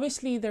open it.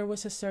 Obviously there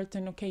was a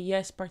certain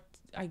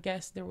I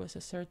guess there was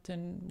a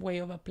certain way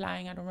of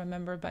applying. I don't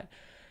remember, but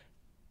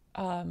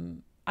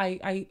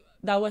I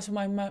that was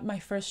my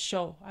first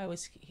show. I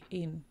was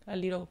in a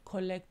little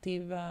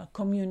collective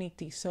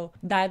community. So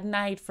that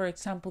night, for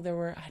example, there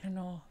were, I don't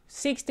know,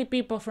 60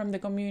 people from the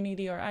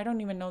community, or I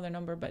don't even know the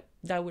number, but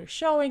that were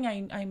showing.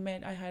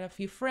 I had a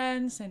few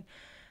friends, and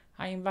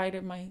I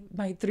invited my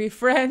 3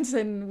 friends,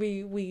 and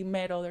we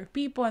met other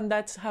people, and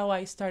that's how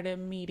I started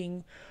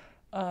meeting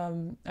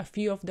a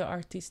few of the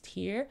artists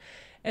here.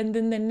 And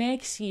then the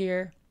next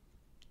year,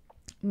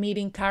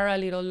 meeting Cara a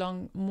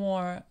little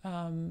more,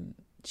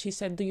 she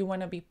said, do you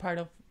want to be part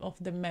of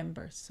the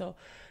members? So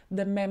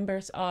the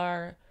members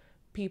are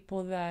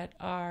people that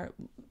are,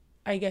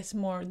 I guess,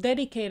 more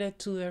dedicated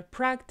to their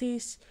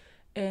practice,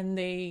 and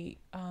they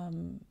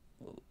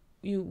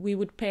we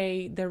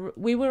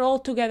would all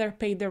together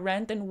pay the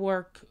rent and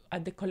work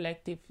at the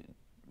collective,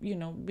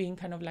 being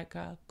kind of like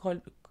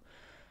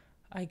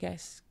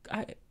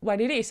what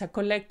it is, a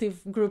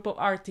collective group of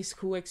artists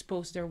who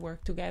expose their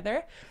work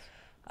together.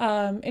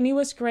 And it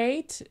was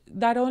great.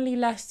 That only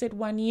lasted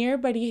 1 year,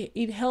 but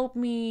it helped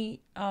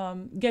me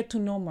get to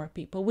know more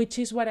people, which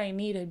is what I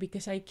needed,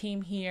 because I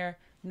came here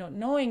not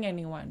knowing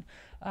anyone.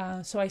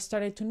 So I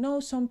started to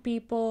know some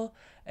people,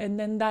 and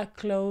then that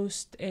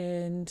closed,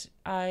 and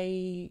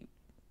I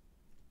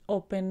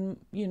opened,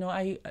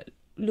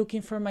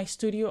 looking for my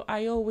studio.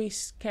 I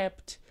always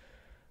kept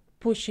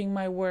pushing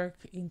my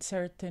work in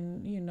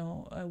certain,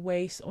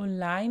 ways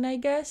online, I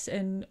guess.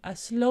 And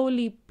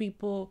slowly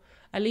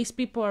at least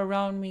people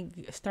around me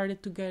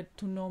started to get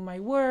to know my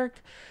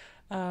work.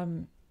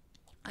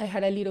 I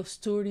had a little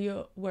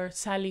studio where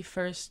Sally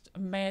first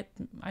met.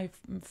 I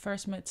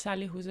first met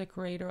Sally, who's the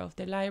curator of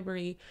the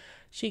library.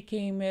 She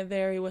came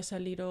there. It was a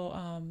little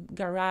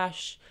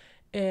garage,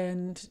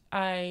 and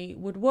I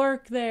would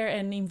work there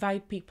and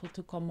invite people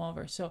to come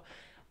over. So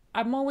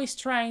I'm always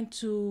trying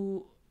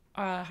to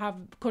have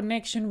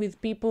connection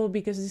with people,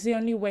 because it's the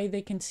only way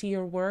they can see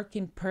your work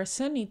in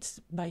person.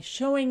 It's by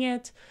showing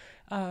it.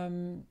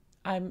 I'm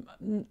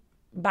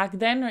back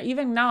then, or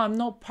even now, I'm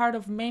not part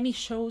of many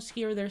shows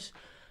here. There's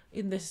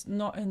in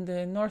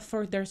the North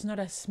Fork, there's not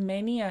as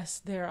many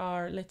as there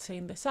are, let's say,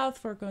 in the South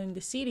Fork or in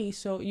the city.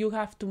 So you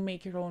have to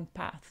make your own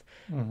path,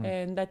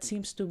 and that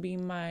seems to be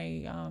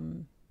my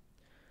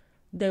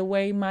the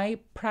way my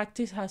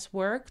practice has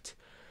worked.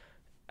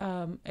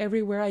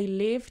 Everywhere I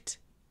lived,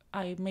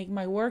 I make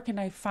my work and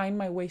I find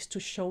my ways to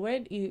show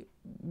it,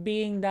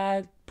 being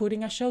that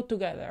putting a show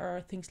together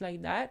or things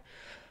like that.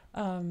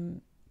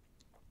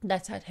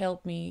 That's had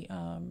helped me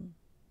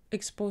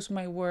expose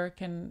my work,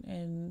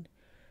 and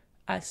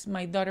as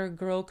my daughter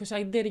grow, because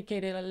I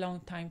dedicated a long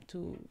time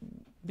to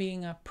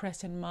being a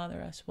present mother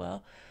as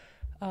well.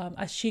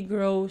 As she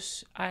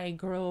grows, I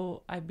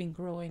grow. I've been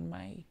growing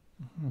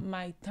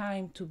my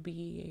time to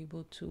be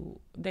able to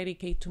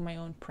dedicate to my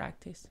own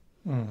practice.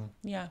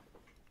 Yeah.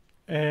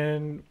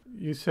 And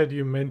you said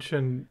you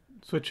mentioned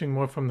switching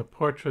more from the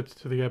portraits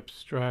to the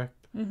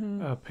abstract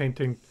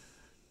painting.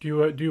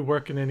 Do you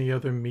work in any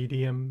other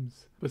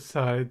mediums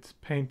besides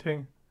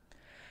painting?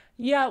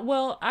 Yeah,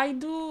 well, I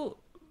do.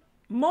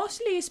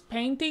 Mostly is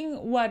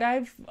painting. What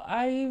I've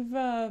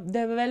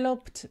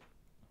developed,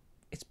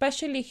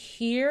 especially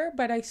here,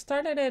 but I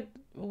started it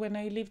when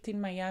I lived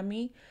in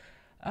Miami.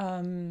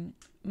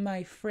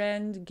 My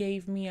friend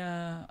gave me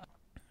a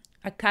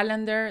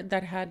calendar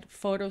that had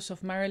photos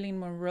of Marilyn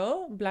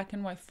Monroe, black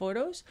and white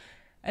photos.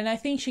 And I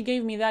think she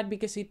gave me that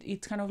because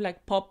it's kind of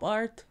like pop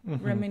art,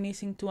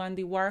 reminiscing to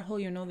Andy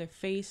Warhol, the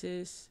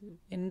faces.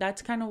 And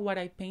that's kind of what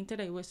I painted.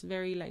 It was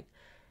very like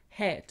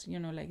head,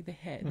 like the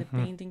head, the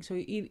painting. So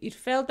it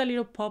felt a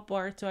little pop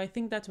art. So I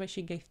think that's why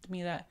she gave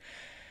me that.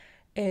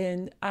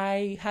 And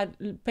I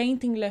had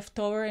painting left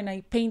over and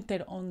I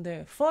painted on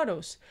the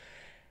photos.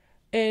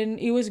 And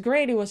it was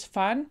great. It was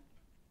fun.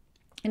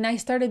 And I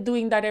started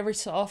doing that every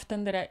so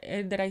often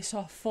that I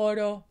saw a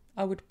photo,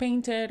 I would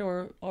paint it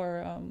or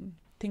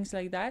things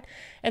like that.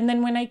 And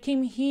then when I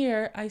came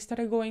here, I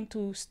started going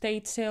to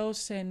state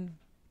sales, and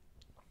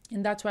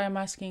that's why I'm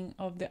asking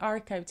of the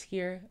archives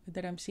here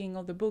that I'm seeing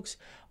all the books,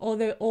 all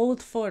the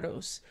old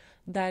photos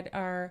that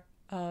are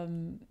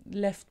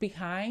left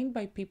behind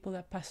by people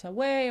that pass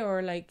away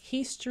or like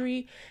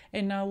history,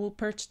 and I will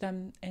purge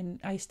them, and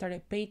I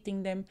started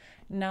painting them.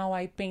 Now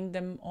I print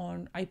them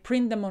on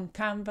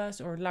canvas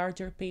or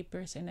larger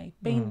papers, and I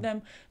paint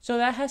them. So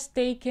that has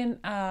taken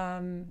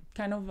kind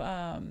of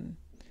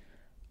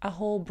a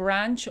whole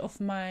branch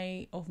of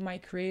my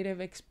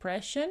creative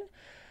expression,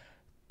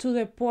 to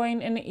the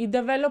point, and it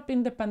developed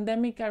in the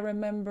pandemic. I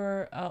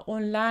remember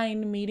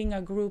online meeting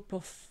a group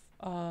of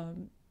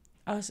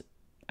us.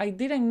 I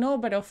didn't know,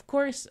 but of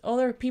course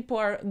other people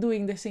are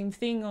doing the same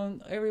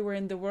thing everywhere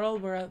in the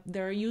world, where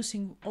they're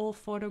using old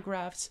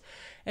photographs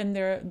and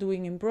they're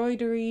doing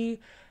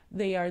embroidery,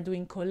 they are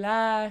doing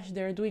collage,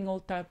 they're doing all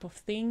type of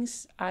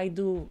things. I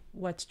do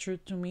what's true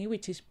to me,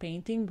 which is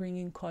painting,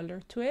 bringing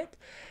color to it.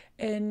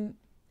 And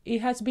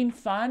it has been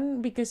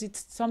fun because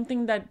it's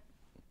something that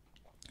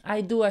I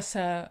do as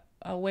a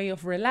way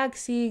of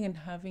relaxing and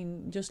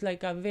having just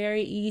like a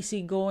very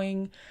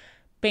easygoing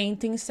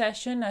painting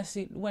session.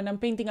 When I'm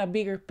painting a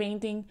bigger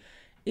painting,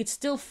 it's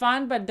still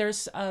fun, but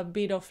there's a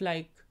bit of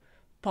like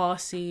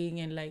pausing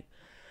and like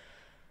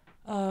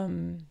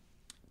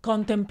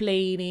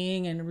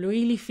contemplating and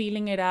really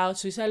feeling it out.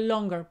 So it's a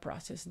longer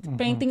process.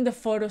 Painting the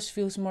photos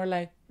feels more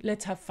like,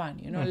 let's have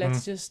fun,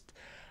 let's just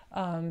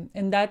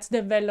and that's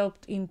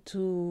developed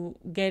into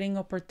getting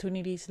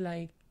opportunities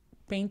like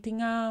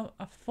painting a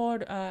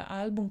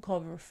album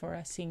cover for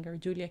a singer,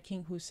 Julia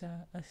King, who's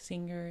a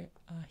singer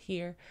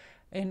here,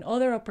 and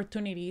other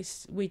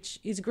opportunities, which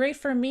is great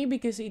for me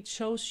because it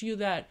shows you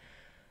that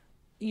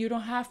you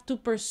don't have to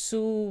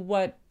pursue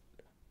what,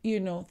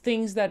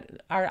 things that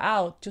are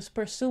out. Just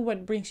pursue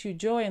what brings you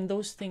joy, and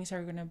those things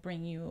are going to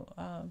bring you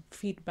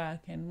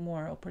feedback and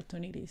more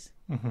opportunities.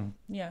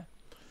 Yeah.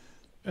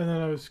 And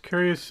then I was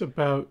curious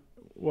about,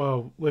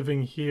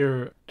 living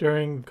here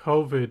during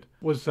COVID,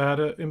 was that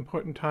an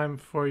important time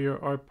for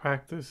your art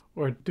practice?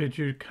 Or did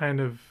you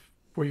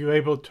were you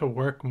able to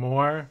work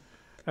more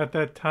at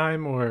that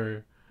time,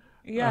 or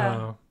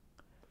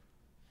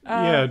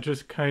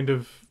just kind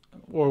of,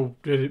 or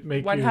did it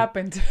make what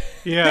happened?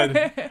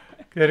 Did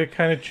it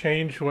kind of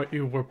change what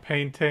you were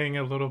painting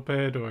a little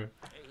bit, or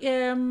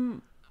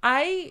that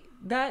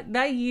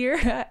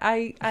year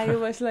I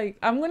was like,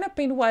 I'm gonna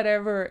paint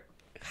whatever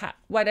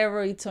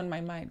it's on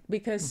my mind,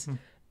 because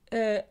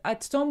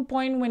at some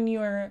point when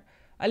you're,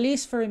 at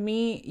least for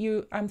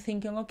me, I'm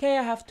thinking, okay,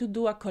 I have to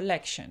do a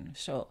collection.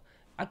 So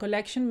a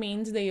collection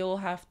means they all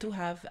have to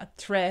have a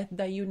thread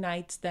that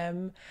unites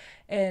them.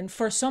 And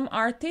for some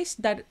artists,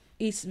 that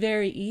is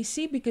very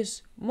easy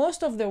because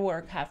most of the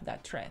work have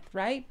that thread,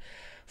 right?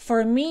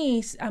 For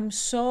me, I'm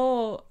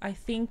so, I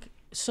think,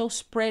 so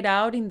spread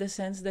out in the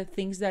sense that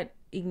things that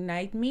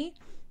ignite me,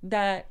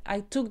 that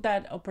I took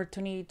that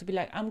opportunity to be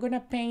like, I'm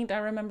gonna paint. I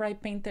remember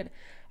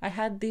I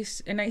had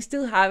this, and I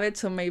still have it,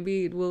 so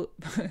maybe it will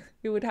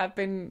it would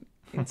happen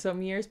in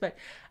some years, but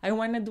I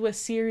want to do a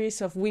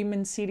series of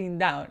women sitting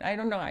down. I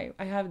don't know, I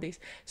have this.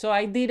 So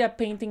I did a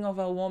painting of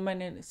a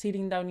woman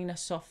sitting down in a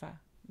sofa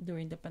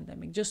during the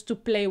pandemic, just to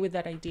play with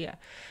that idea.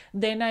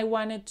 Then I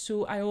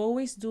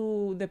always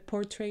do the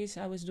portraits.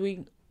 I was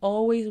doing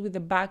always with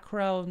the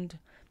background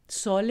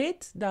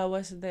solid. That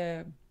was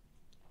the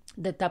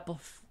type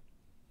of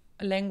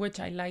language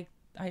I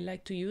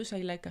like to use.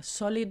 I like a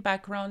solid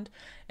background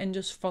and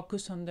just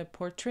focus on the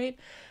portrait.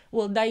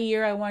 Well, that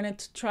year I wanted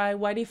to try,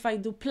 what if I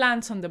do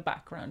plants on the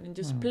background and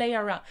just play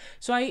around.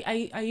 So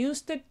I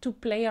used it to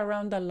play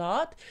around a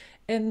lot.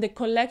 And the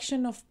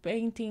collection of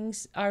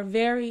paintings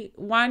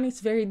one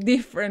is very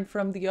different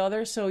from the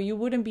other. So you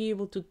wouldn't be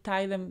able to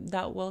tie them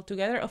that well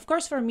together. Of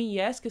course, for me,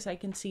 yes, because I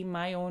can see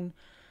my own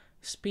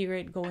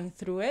spirit going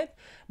through it,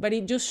 but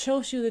it just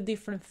shows you the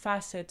different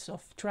facets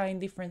of trying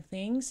different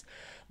things.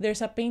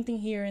 There's a painting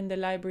here in the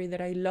library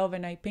that I love,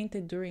 and I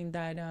painted during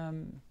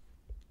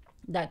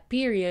that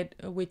period,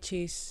 which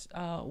is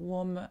a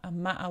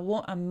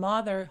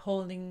mother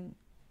holding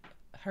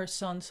her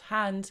son's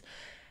hands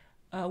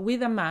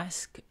with a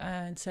mask,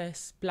 and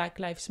says Black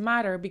Lives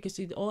Matter, because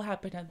it all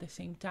happened at the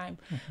same time.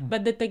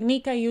 But the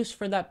technique I used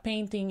for that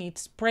painting,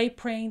 it's spray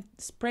paint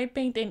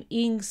and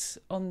inks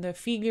on the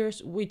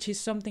figures, which is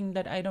something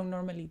that I don't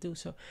normally do.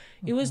 So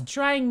it was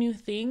trying new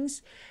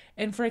things.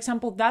 And for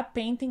example, that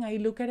painting, I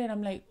look at it,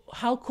 I'm like,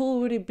 how cool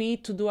would it be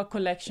to do a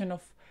collection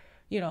of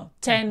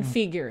 10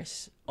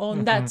 figures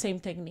on that same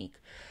technique?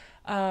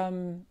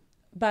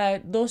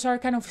 But those are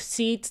kind of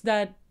seeds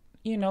that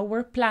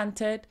were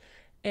planted.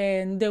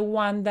 And the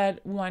one that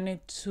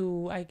wanted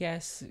to, I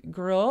guess,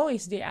 grow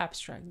is the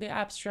abstract. The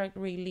abstract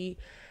really,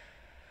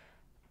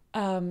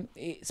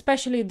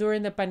 especially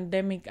during the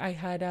pandemic, I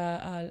had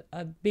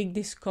a big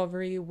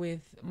discovery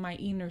with my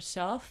inner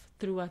self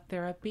through a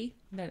therapy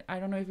that I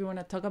don't know if you want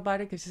to talk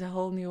about it, because it's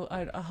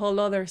a whole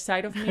other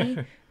side of me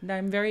that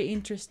I'm very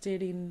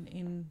interested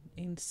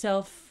in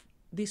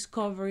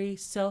self-discovery,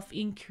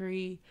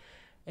 self-inquiry,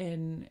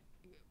 and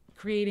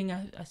creating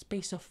a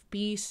space of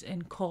peace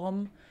and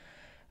calm.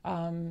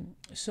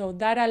 So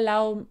that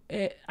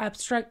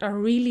abstract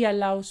really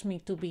allows me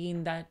to be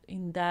in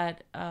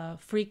that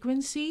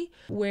frequency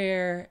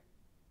where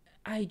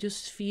I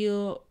just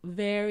feel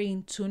very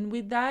in tune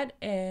with that,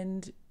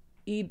 and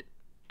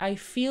I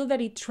feel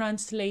that it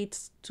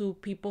translates to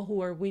people who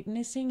are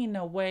witnessing in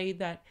a way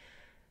that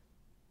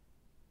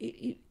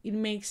it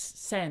makes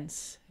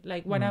sense.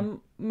 Like what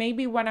I'm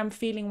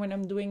feeling when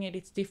I'm doing it,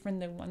 it's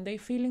different than what they're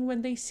feeling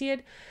when they see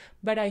it,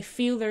 but I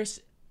feel there's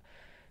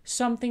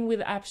something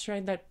with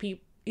abstract that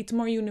it's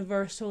more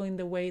universal in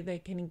the way they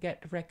can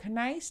get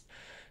recognized.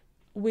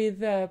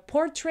 With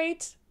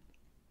portraits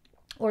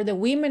or the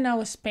women I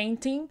was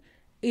painting,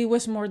 it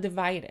was more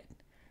divided.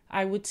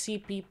 I would see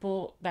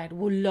people that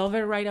would love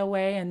it right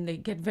away and they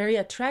get very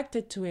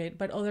attracted to it,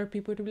 but other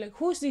people would be like,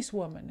 who's this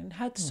woman? And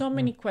had so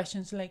many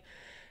questions, like,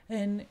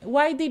 and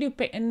why did you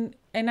paint?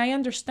 And I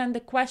understand the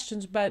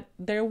questions, but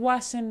there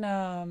wasn't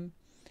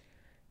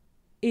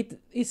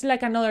it's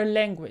like another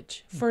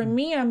language. For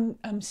me,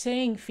 I'm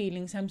saying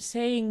feelings, I'm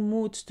saying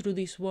moods through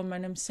this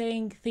woman, I'm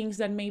saying things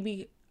that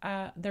maybe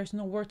there's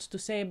no words to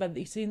say, but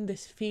it's in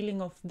this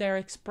feeling of their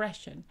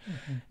expression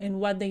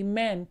and what they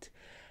meant.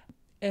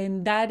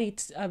 And that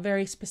it's a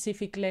very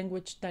specific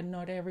language that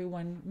not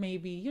everyone,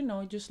 maybe,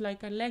 just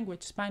like a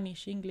language,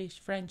 Spanish,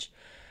 English, French.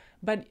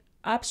 But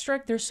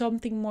abstract, there's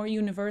something more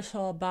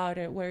universal about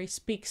it, where it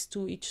speaks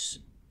to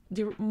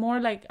more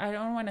like, I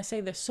don't want to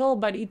say the soul,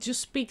 but it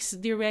just speaks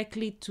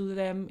directly to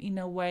them in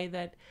a way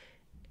that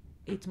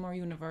it's more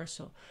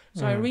universal.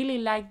 So I really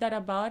like that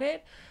about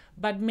it,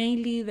 but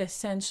mainly the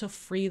sense of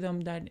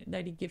freedom that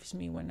it gives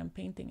me when I'm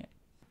painting it.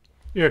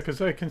 Yeah,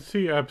 because I can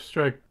see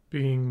abstract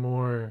being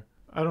more,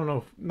 I don't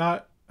know,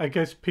 not, I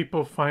guess,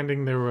 people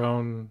finding their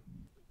own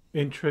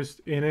interest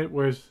in it,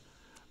 whereas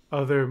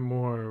other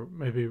more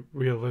maybe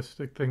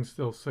realistic things,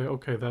 they'll say,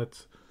 okay,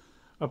 that's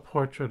a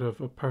portrait of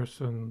a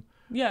person.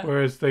 Yeah.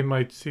 Whereas they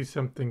might see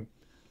something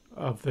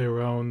of their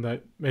own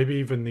that maybe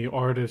even the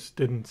artist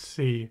didn't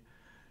see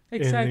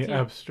in the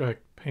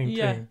abstract painting.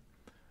 Yeah.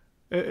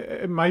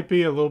 It might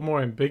be a little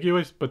more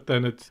ambiguous, but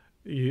then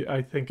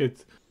I think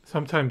it's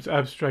sometimes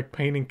abstract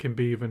painting can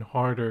be even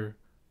harder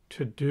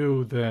to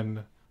do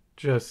than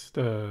just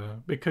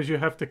because you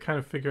have to kind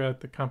of figure out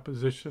the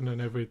composition and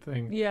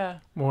everything. Yeah.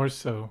 More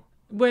so.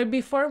 Well,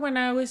 before, when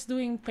I was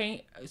doing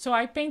so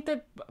I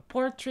painted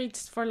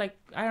portraits for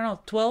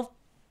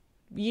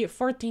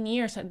 14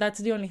 years. That's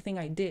the only thing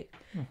I did.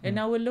 And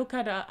I would look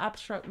at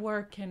abstract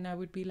work and I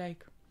would be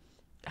like,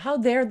 how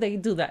dare they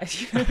do that?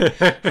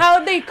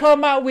 How they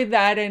come out with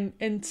that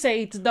and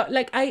say it's not,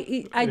 like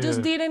I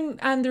just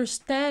didn't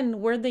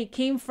understand where they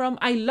came from.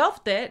 I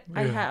loved it.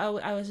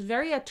 I was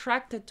very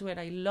attracted to it.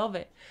 I love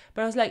it.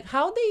 But I was like,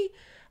 how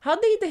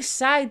they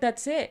decide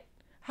that's it?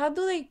 How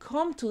do they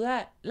come to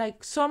that?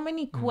 Like, so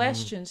many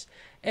questions.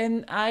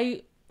 And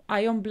I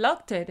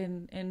unblocked it,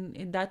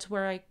 and that's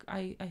where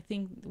I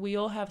think we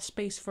all have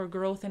space for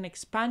growth and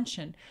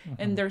expansion.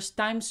 And there's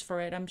times for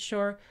it. I'm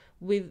sure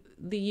with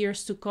the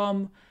years to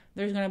come,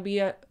 there's going to be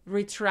a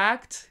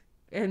retract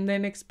and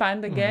then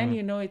expand again.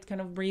 You know, it's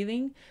kind of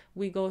breathing.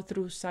 We go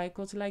through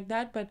cycles like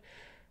that. But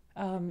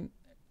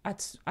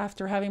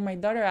after having my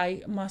daughter,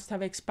 I must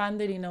have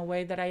expanded in a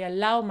way that I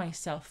allow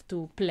myself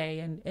to play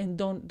and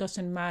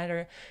doesn't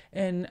matter.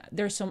 And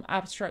there's some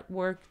abstract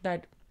work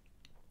that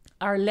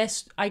are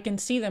less, I can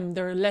see them,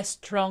 they're less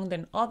strong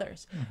than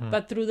others.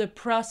 But through the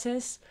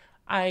process,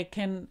 I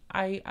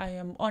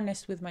am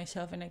honest with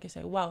myself, and I can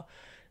say, wow,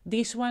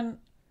 this one,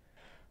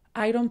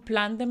 I don't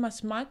plan them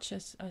as much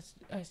as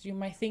you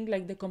might think,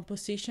 like the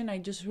composition. I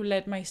just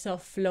let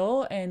myself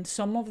flow, and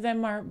some of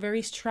them are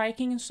very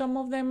striking, and some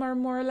of them are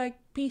more like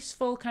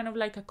peaceful, kind of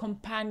like a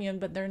companion,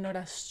 but they're not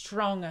as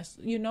strong as,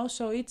 you know.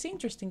 So it's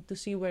interesting to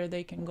see where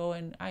they can go.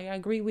 And I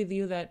agree with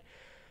you that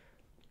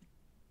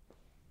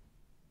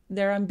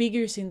they're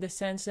ambiguous in the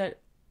sense that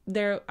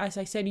they're, as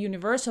I said,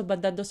 universal,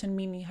 but that doesn't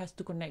mean it has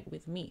to connect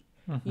with me.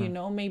 You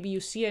know, maybe you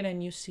see it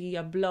and you see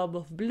a blob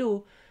of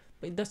blue,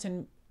 but it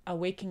doesn't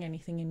awaken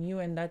anything in you.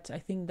 And I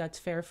think that's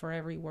fair for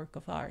every work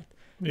of art.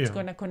 It's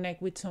going to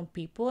connect with some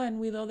people and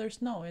with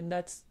others no. And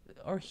that's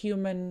our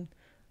human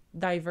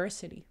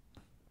diversity.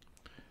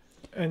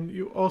 And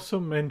you also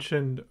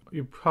mentioned,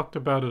 you talked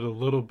about it a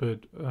little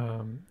bit.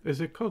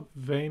 Is it called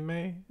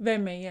VEME?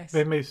 VEME, yes.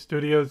 VEME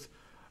Studios.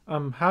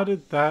 How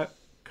did that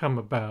come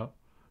about?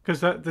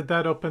 Because did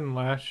that open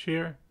last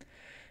year?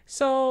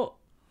 So,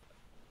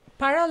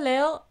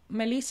 parallel,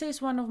 Melissa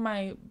is one of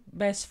my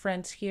best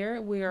friends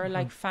here. We are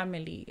like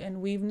family,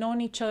 and we've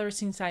known each other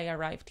since I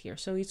arrived here.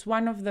 So it's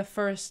one of the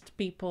first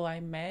people I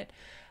met.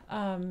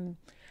 And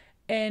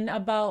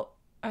about,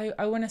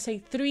 I want to say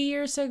 3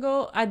 years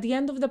ago, at the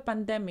end of the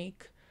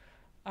pandemic,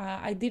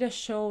 I did a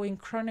show in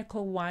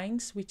Chronicle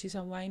Wines, which is a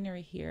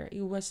winery here.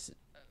 It was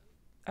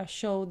a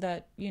show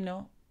that, you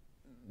know,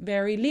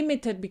 very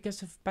limited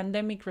because of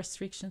pandemic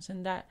restrictions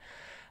and that.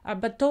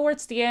 But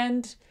towards the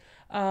end,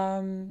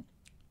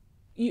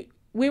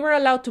 we were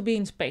allowed to be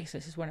in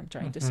spaces, is what I'm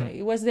trying to say.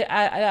 It was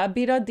a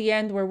bit at the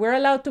end where we're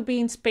allowed to be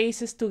in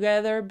spaces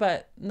together,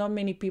 but not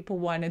many people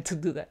wanted to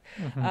do that.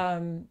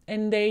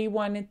 And they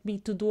wanted me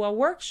to do a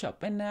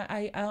workshop. And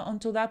I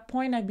until that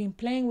point, I've been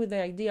playing with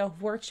the idea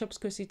of workshops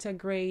because it's a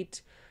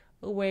great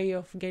way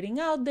of getting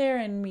out there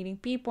and meeting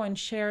people and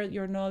share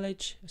your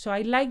knowledge. So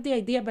I liked the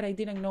idea, but I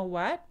didn't know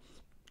what.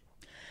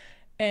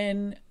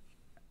 And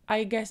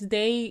I guess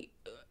they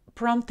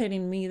prompted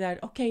in me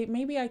that, okay,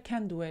 maybe I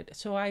can do it.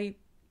 So I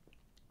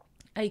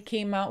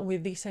came out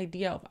with this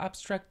idea of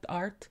abstract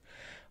art,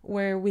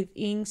 where with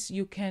inks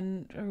you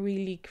can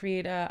really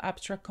create an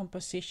abstract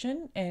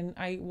composition, and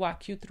I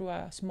walk you through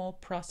a small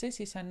process.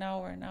 It's an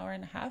hour and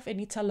a half,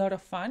 and it's a lot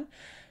of fun.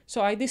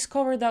 So I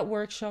discovered that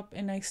workshop,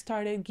 and I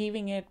started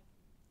giving it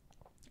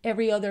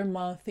every other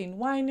month in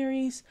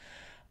wineries.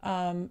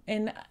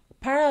 And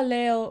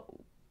parallel,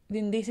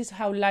 then this is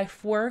how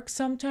life works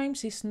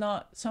sometimes. It's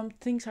not, some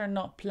things are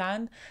not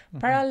planned.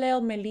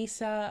 Parallel,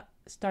 Melissa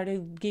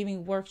started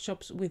giving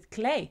workshops with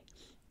clay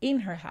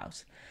in her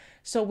house.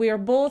 So we are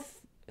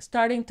both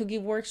starting to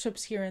give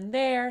workshops here and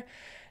there,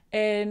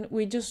 and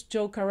we just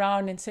joke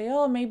around and say,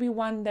 oh, maybe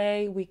one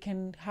day we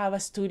can have a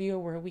studio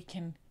where we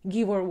can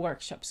give our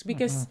workshops,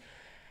 because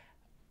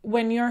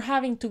when you're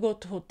having to go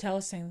to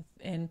hotels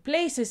and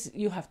places,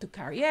 you have to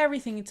carry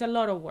everything. It's a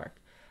lot of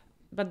work,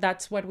 but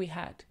that's what we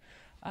had.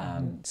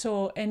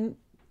 So, and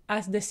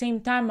at the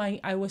same time,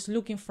 I was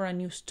looking for a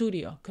new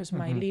studio because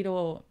my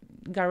little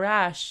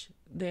garage,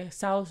 the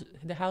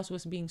house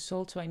was being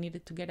sold, so I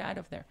needed to get out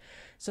of there.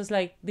 So it's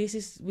like,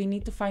 we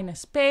need to find a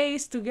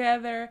space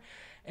together.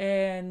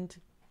 And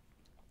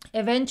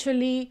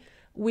eventually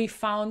we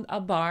found a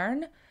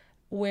barn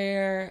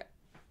where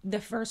the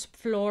first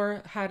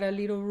floor had a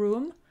little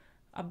room,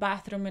 a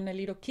bathroom and a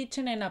little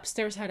kitchen, and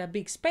upstairs had a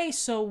big space.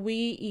 So we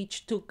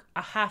each took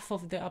a half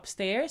of the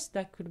upstairs,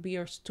 that could be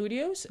our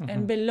studios,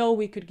 and below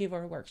we could give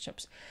our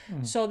workshops.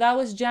 So that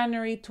was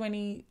January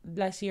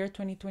last year,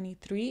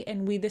 2023,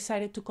 and we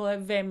decided to call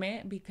it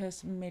VEME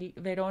because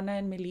Verona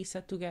and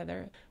Melissa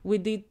together. We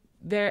did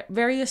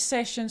various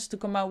sessions to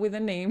come out with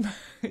a name.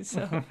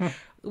 So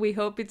we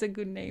hope it's a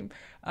good name.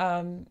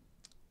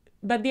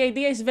 But the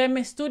idea is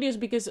VEME Studios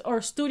because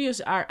our studios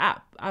are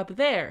up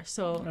there.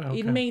 So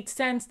it made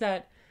sense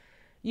that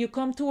you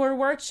come to our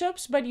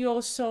workshops, but you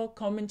also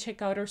come and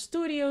check out our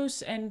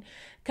studios, and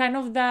kind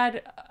of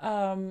that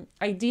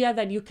idea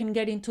that you can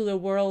get into the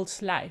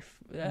world's life,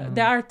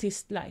 the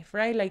artist's life,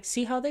 right? Like,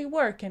 see how they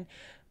work. And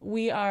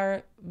we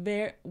are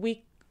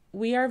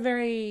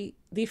very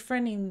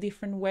different in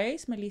different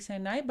ways, Melissa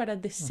and I, but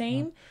at the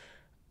same,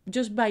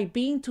 just by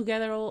being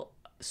together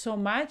so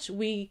much,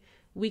 we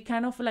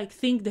kind of like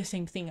think the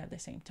same thing at the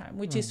same time,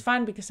 which is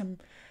fun because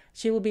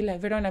she will be like,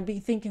 Verona, I've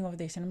been thinking of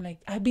this. And I'm like,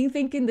 I've been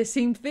thinking the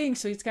same thing.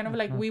 So it's kind of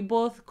like we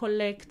both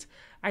collect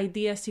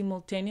ideas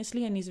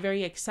simultaneously, and it's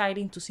very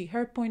exciting to see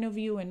her point of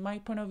view and my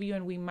point of view,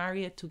 and we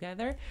marry it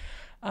together.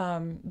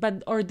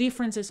 But our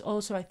differences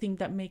also, I think,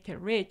 that make it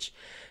rich.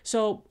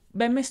 So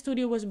VEME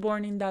Studio was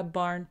born in that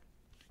barn.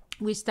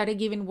 We started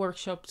giving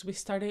workshops. We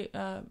started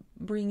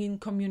bringing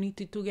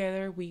community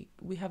together. We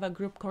have a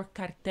group called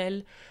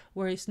Cartel,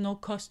 where it's no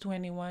cost to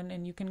anyone,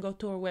 and you can go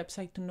to our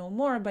website to know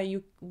more. But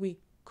we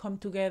come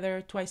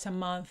together twice a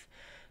month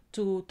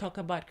to talk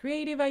about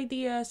creative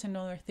ideas and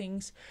other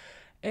things,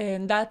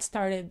 and that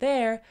started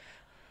there.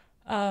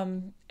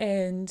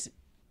 And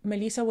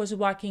Melissa was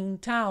walking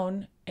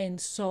town and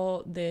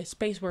saw the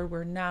space where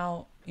we're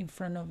now in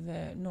front of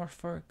the North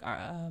Fork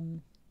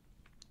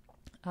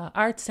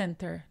Art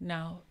Center.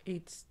 Now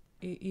it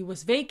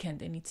was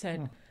vacant, and it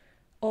said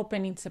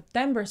open in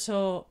September.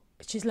 So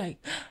she's like,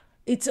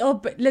 it's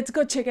open, let's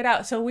go check it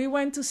out. So we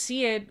went to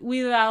see it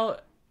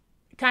without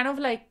kind of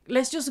like,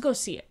 let's just go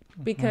see it,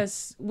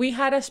 because we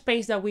had a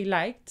space that we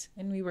liked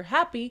and we were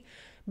happy,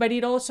 but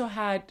it also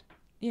had,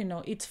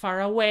 it's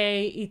far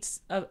away.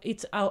 It's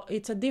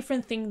a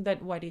different thing than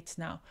what it's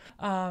now.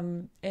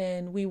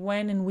 And we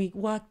went and we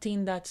walked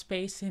in that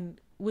space, and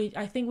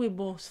I think we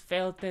both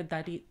felt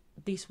that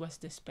this was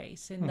the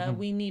space, and that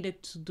we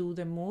needed to do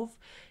the move.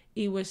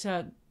 It was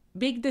a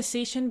big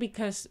decision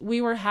because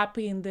we were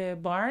happy in the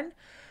barn.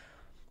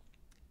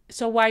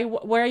 So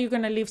where are you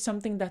going to leave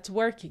something that's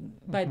working?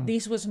 But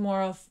this was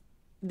more of,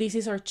 this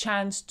is our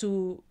chance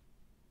to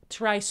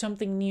try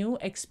something new,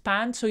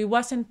 expand. So it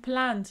wasn't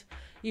planned.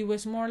 It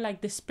was more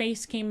like the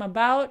space came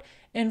about.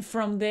 And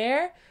from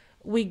there,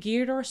 we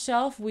geared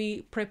ourselves.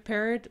 We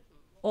prepared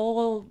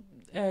all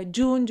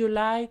June,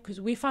 July, because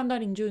we found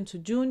out in June. So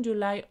June,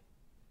 July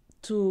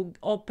to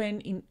open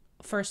in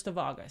 1st of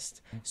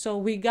August. So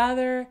we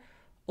gather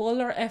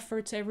all our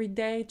efforts every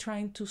day,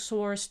 trying to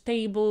source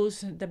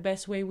tables the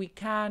best way we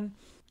can.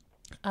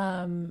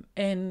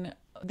 And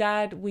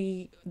that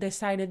we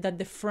decided that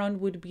the front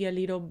would be a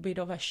little bit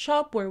of a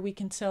shop where we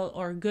can sell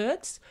our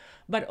goods,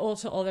 but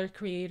also other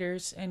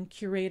creators, and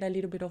curate a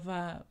little bit of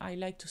I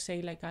like to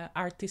say, like an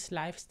artist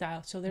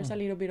lifestyle. So there's a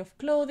little bit of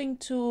clothing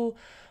too,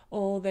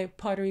 all the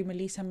pottery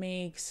Melissa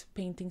makes,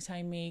 paintings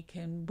I make,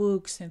 and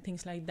books and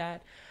things like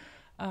that.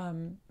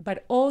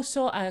 But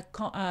also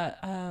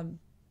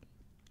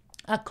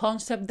a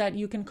concept that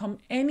you can come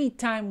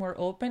anytime we're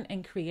open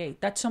and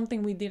create. That's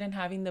something we didn't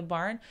have in the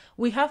barn.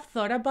 We have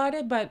thought about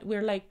it, but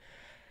we're like,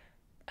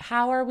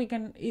 how are we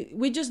going to...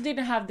 We just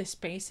didn't have the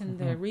space and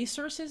the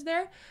resources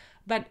there.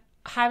 But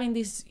having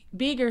this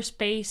bigger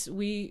space,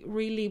 we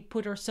really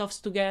put ourselves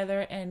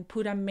together and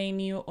put a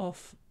menu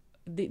of...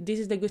 This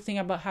is the good thing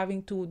about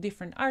having two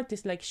different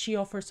artists. Like, she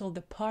offers all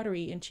the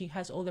pottery and she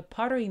has all the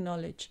pottery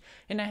knowledge,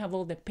 and I have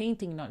all the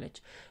painting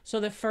knowledge. So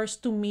the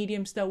first two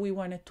mediums that we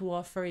wanted to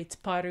offer, it's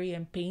pottery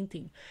and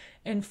painting.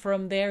 And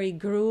from there it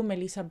grew.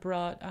 Melissa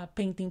brought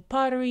painting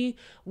pottery.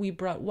 We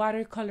brought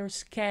watercolor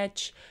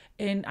sketch.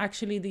 And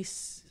actually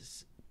this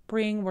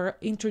spring we're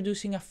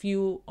introducing a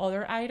few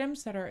other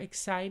items that are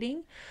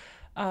exciting.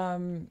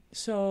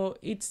 So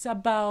it's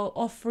about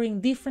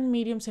offering different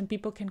mediums, and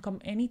people can come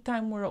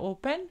anytime we're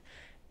open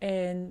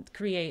and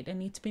create.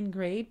 And it's been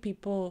great.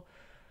 People,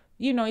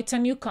 it's a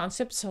new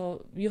concept,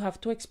 so you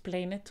have to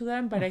explain it to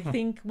them. But I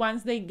think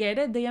once they get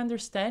it, they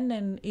understand.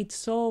 And it's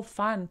so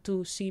fun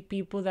to see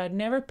people that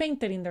never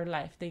painted in their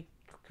life, they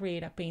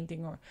create a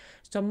painting, or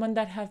someone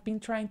that have been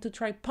trying to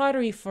try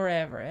pottery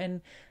forever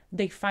and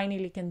they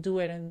finally can do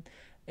it. And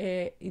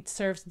it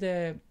serves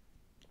the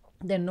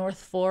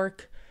North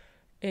Fork,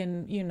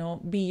 and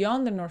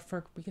beyond the North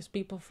Fork, because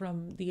people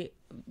from the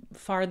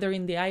farther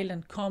in the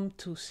island come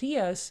to see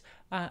us,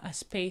 a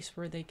space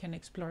where they can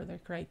explore their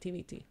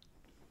creativity.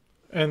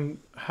 And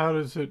how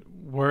does it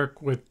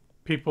work with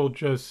people?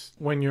 Just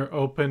when you're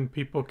open,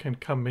 people can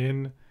come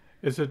in?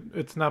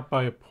 It's not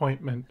by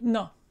appointment?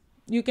 No,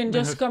 you can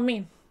just come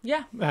in.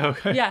 Yeah.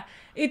 Okay. Yeah,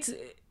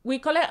 we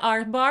call it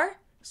art bar.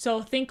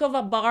 So think of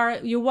a bar.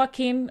 You walk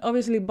in,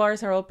 obviously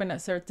bars are open at a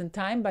certain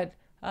time, but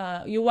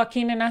you walk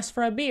in and ask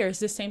for a beer. It's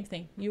the same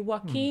thing. You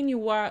walk in,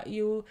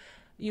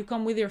 you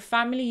come with your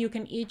family. You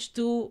can each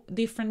do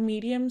different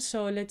mediums.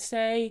 So let's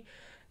say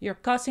your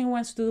cousin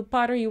wants to do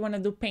pottery, you want to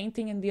do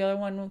painting, and the other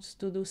one wants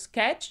to do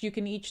sketch. You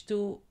can each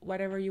do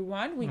whatever you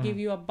want. We give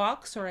you a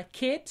box or a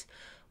kit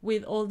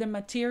with all the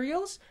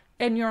materials,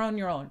 and you're on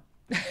your own.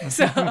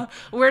 So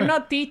we're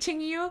not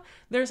teaching you.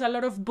 There's a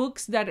lot of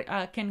books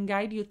that can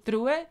guide you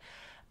through it.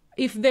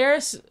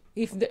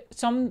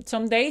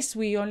 Some days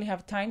we only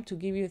have time to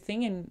give you a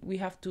thing, and we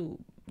have to,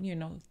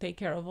 take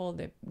care of all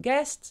the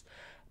guests.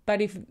 But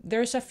if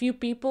there's a few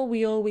people,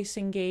 we always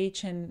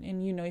engage, and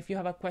if you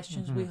have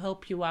questions, we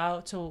help you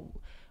out. So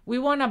we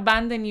won't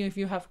abandon you if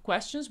you have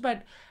questions,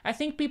 but I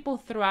think people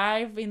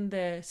thrive in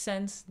the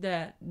sense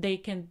that they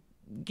can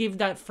give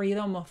that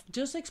freedom of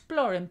just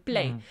explore and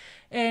play.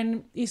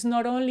 And it's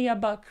not only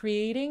about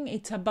creating,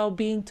 it's about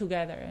being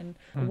together. And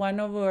one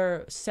of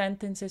our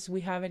sentences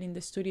we have it in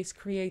the studio is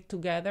create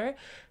together,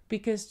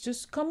 because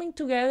just coming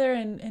together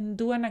and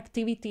do an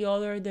activity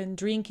other than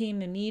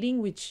drinking and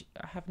eating, which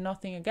I have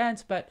nothing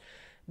against, but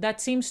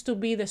that seems to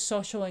be the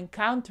social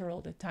encounter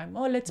all the time.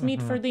 Oh, let's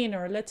meet for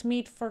dinner, let's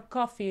meet for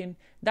coffee, and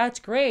that's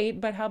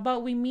great, but how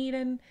about we meet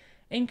and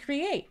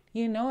create,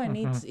 and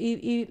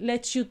it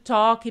lets you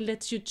talk, it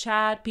lets you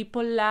chat,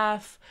 people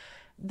laugh,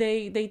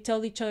 they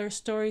tell each other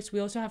stories. We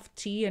also have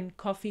tea and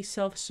coffee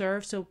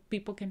self-serve, so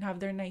people can have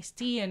their nice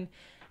tea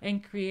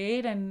and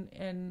create,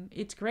 and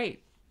it's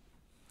great.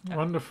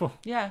 Wonderful.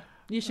 Yeah,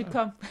 you should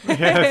come.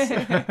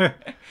 Yes.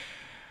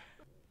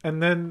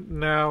 And then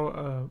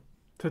now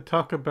to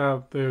talk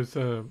about, there's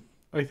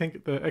I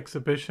think the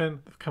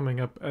exhibition coming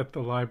up at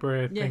the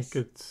library. I think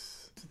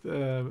it's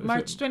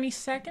March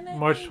 22nd.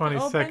 March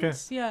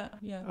 22nd.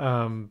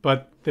 Yeah.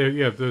 But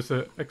there's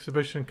an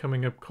exhibition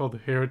coming up called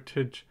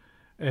Heritage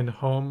and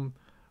Home: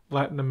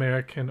 Latin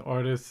American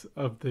Artists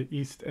of the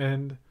East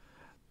End,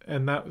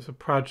 and that was a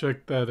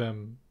project that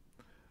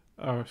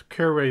our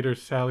curator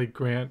Sally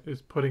Grant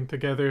is putting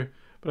together.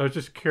 But I was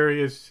just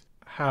curious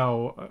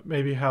how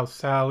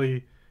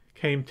Sally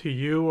came to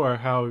you, or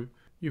how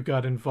you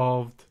got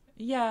involved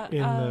in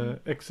the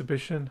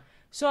exhibition.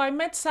 So I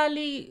met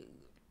Sally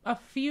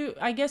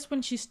I guess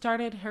when she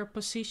started her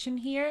position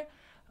here.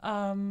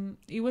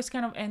 It was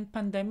kind of end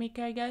pandemic,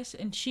 I guess,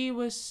 and she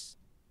was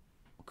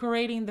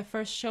curating the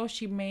first show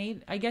she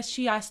made. I guess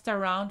she asked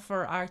around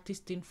for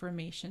artist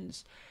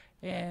informations,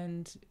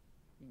 and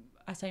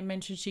as I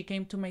mentioned, she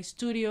came to my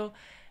studio,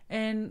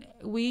 and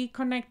we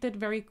connected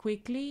very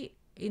quickly,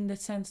 in the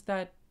sense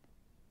that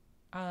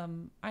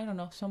I don't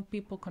know, some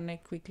people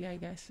connect quickly, I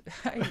guess.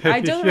 I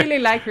just really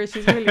like her.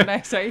 She's really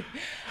nice.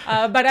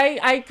 But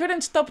I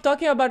couldn't stop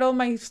talking about all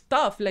my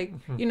stuff. Like,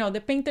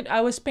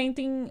 I was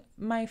painting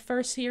my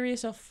first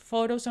series of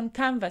photos on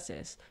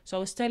canvases. So I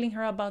was telling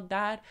her about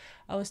that.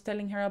 I was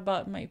telling her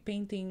about my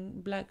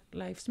painting Black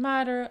Lives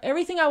Matter,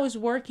 everything I was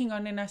working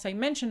on. And as I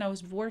mentioned, I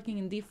was working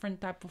in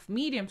different type of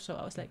mediums. So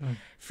I was like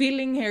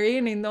filling her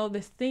in all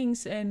these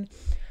things. And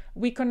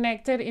we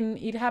connected, and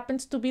it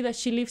happens to be that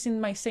she lives in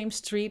my same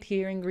street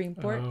here in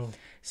Greenport. Oh.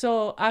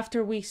 So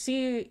after I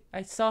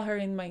saw her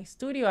in my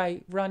studio,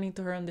 I run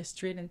into her on the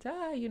street and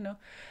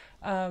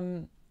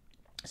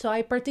so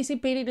I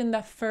participated in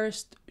that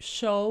first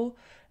show,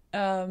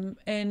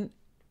 and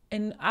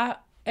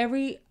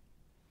every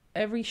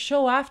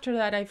show after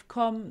that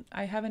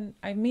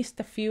I missed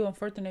a few,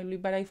 unfortunately,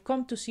 but I've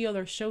come to see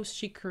other shows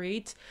she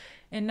creates,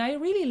 and I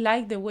really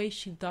like the way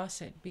she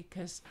does it,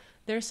 because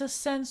there's a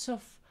sense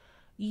of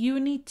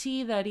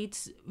unity that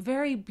it's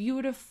very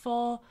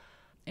beautiful.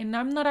 And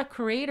I'm not a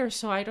creator,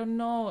 so I don't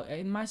know,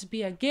 it must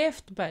be a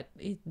gift, but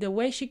the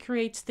way she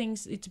creates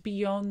things, it's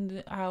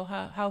beyond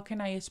how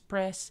can I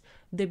express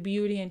the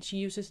beauty, and she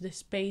uses the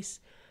space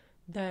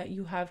that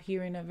you have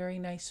here in a very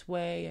nice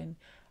way, and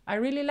I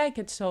really like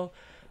it. So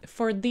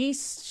for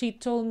this, she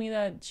told me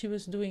that she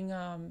was doing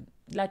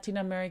Latin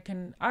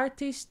American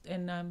artist,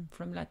 and I'm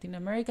from Latin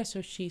America,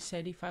 so she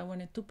said if I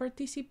wanted to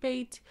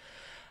participate.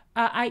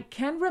 I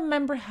can't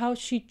remember how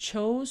she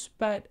chose,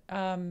 but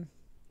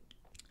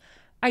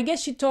I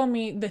guess she told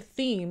me the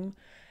theme,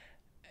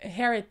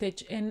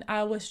 heritage, and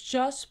I was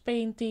just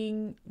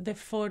painting the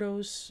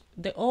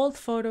old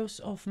photos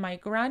of my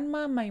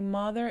grandma, my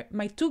mother,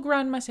 my two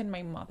grandmas, and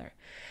my mother.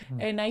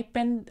 And I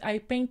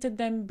painted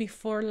them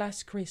before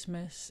last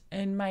Christmas,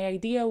 and my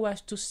idea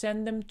was to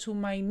send them to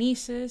my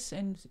nieces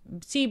and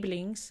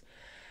siblings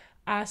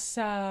as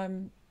a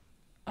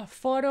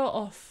photo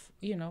of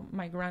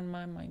my grandma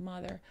and my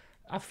mother.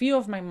 A few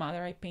of my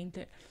mother I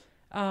painted,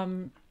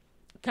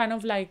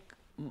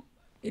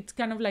 it's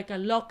kind of like a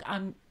luck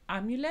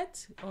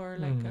amulet, or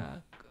like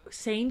a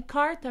saint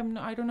card.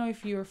 I don't know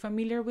if you're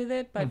familiar with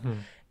it, but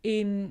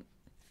in,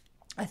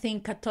 I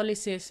think,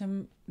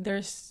 Catholicism,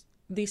 there's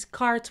these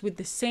cards with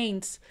the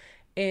saints,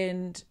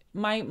 and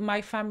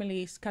my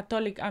family is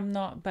Catholic. I'm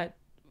not, but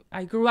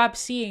I grew up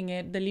seeing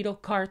it, the little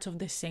cards of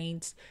the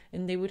saints,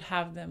 and they would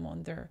have them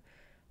on their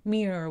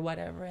mirror or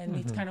whatever, and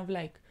it's kind of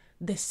like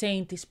the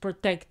saint is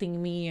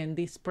protecting me and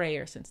these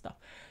prayers and stuff.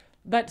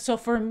 But so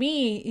for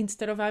me,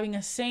 instead of having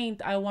a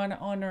saint, I want to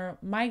honor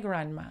my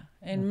grandma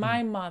and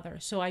my mother.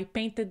 So I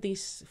painted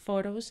these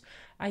photos.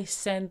 I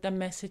sent a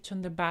message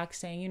on the back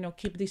saying,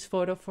 keep this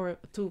photo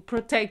to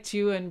protect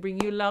you and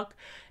bring you luck.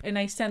 And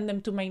I send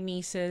them to my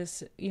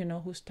nieces,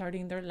 who's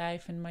starting their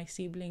life, and my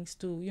siblings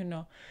too,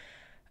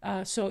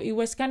 so it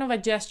was kind of a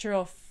gesture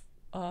of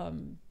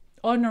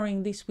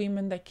honoring these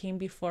women that came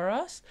before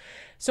us.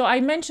 So I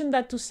mentioned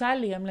that to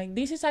Sally. I'm like,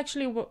 this is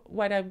actually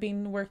what I've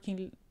been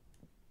working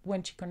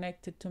when she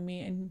connected to me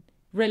and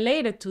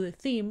related to the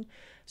theme.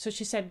 So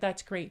she said,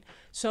 that's great.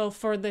 So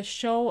for the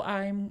show,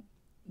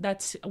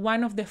 that's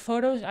one of the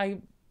photos I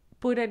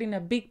put it in a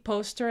big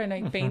poster and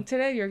I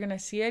painted it. You're gonna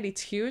see it.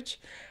 It's huge.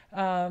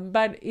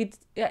 But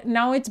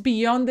now it's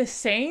beyond the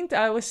saint.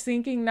 I was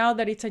thinking now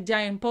that it's a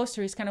giant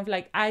poster, it's kind of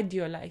like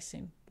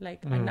idealizing,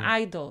 like an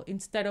idol,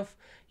 instead of,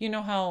 you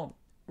know how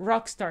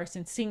rock stars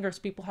and singers,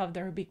 people have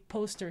their big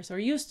posters, or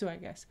used to, I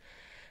guess.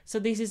 So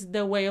this is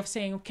the way of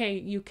saying, okay,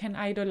 you can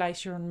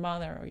idolize your own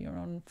mother or your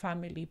own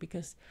family,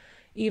 because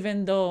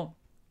even though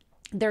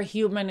they're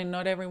human and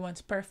not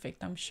everyone's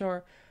perfect, I'm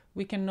sure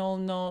we can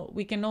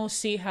all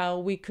see how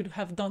we could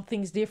have done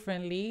things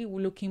differently.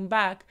 Looking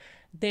back,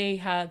 they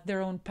had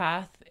their own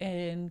path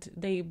and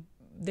they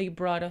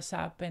brought us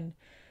up. And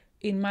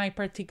in my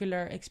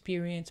particular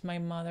experience, my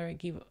mother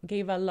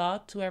gave a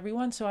lot to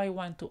everyone, so I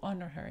want to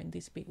honor her in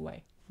this big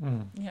way.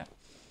 Yeah.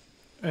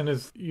 And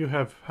you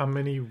have how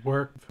many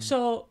work?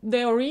 So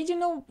the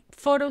original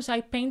photos I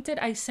painted,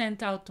 I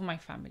sent out to my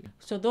family.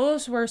 So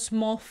those were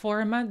small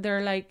format.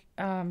 They're like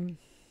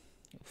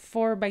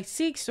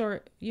 4x6,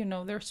 or, you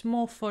know, they're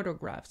small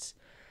photographs.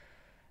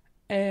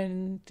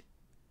 And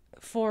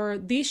for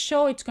this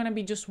show, it's going to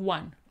be just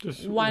one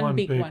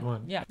big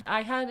one. Yeah.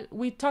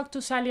 We talked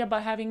to Sally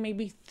about having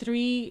maybe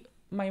three,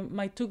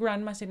 my two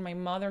grandmas and my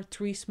mother,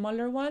 three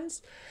smaller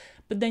ones.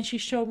 But then she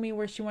showed me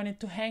where she wanted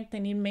to hang,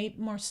 and it made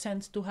more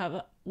sense to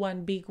have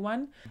one big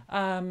one.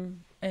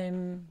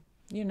 And,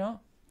 you know,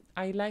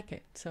 I like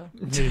it. So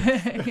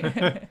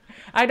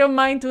I don't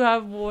mind to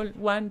have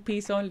one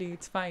piece only.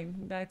 It's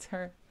fine. That's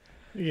her.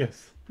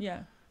 Yes.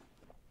 Yeah.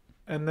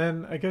 And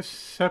then I guess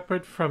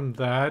separate from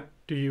that,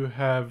 do you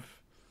have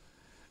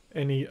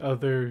any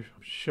other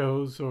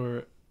shows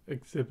or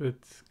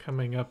exhibits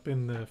coming up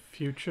in the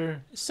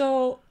future?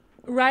 So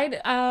right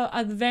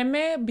at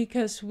VEME,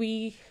 because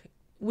we've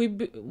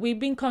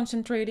been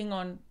concentrating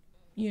on,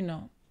 you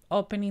know,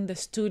 opening the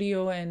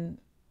studio and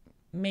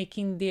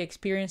making the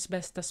experience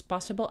best as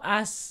possible,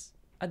 as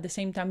at the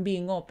same time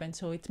being open.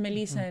 So it's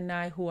Melissa and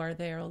I who are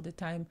there all the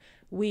time.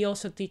 We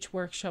also teach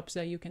workshops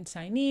that you can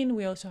sign in.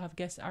 We also have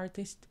guest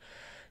artists.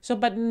 So,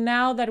 but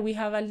now that we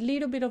have a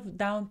little bit of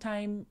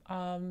downtime,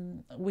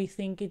 we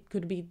think it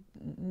could be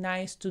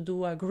nice to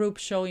do a group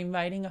show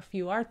inviting a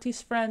few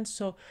artist friends.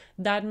 So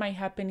that might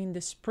happen in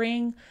the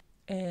spring.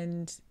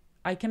 And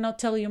I cannot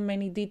tell you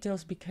many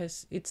details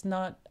because it's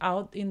not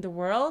out in the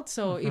world.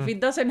 So if it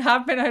doesn't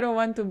happen, I don't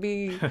want to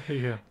be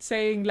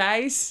saying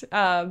lies.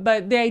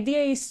 But the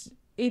idea is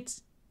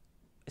it's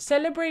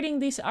celebrating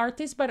these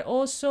artists, but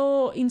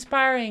also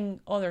inspiring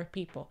other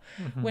people.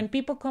 When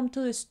people come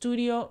to the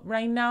studio,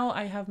 right now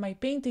I have my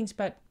paintings,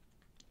 but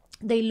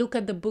they look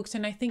at the books,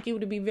 and I think it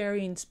would be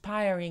very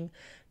inspiring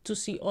to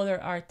see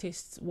other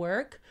artists'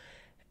 work,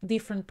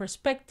 different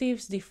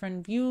perspectives,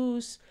 different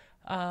views.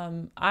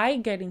 I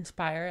get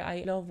inspired.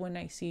 I love when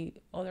I see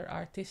other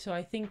artists, so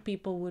I think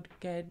people would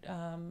get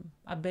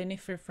a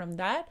benefit from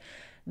that.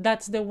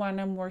 That's the one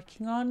I'm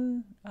working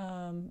on.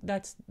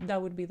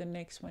 That would be the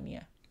next one.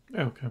 Yeah.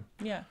 Okay.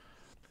 Yeah.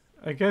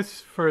 I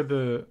guess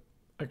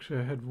actually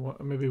I had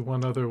maybe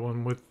one other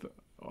one with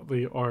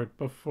the art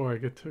before I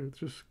get to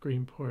just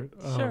Greenport.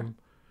 Sure.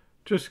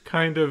 Just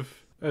kind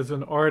of as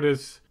an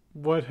artist,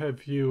 what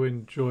have you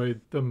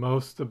enjoyed the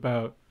most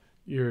about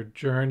your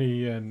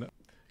journey? And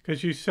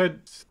because you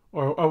said,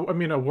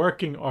 a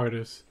working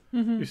artist.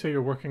 You say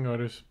you're a working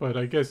artist, but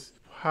I guess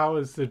how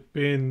has it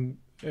been,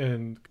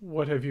 and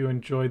what have you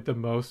enjoyed the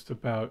most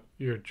about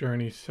your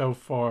journey so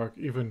far,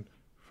 even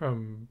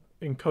from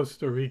in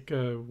Costa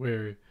Rica,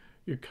 where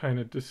you kind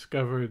of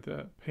discovered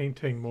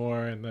painting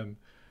more, and then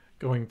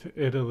going to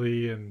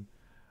Italy and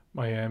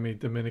Miami,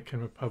 Dominican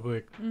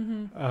Republic,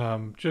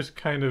 just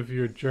kind of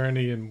your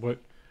journey and what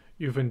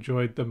you've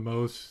enjoyed the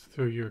most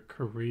through your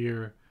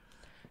career?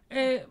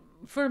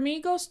 For me,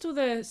 it goes to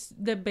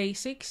the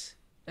basics,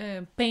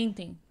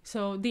 painting.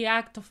 So the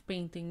act of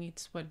painting,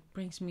 it's what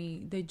brings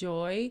me the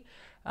joy.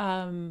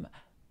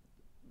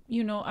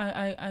 You know,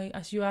 I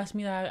as you asked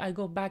me that, I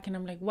go back and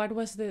I'm like, what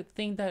was the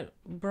thing that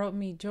brought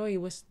me joy?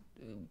 It was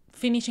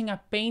finishing a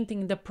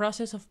painting, the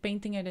process of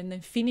painting it, and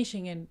then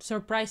finishing and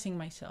surprising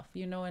myself,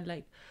 you know, and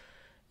like,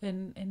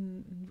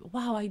 and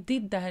wow, I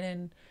did that.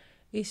 And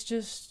it's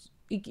just,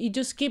 it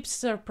just keeps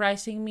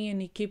surprising me,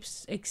 and it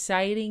keeps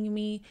exciting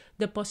me,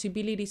 the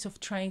possibilities of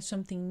trying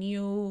something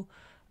new.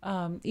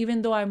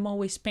 Even though I'm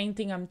always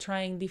painting, I'm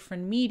trying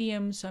different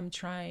mediums. I'm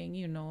trying,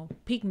 you know,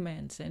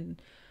 pigments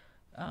and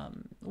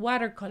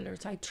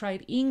watercolors. I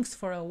tried inks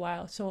for a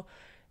while. So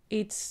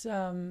it's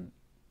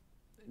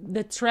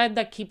the thread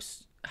that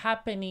keeps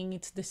happening.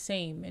 It's the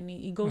same, and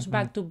it goes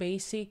back to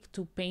basic,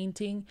 to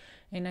painting.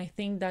 And I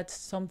think that's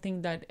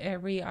something that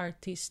every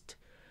artist,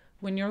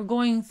 when you're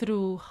going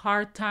through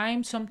hard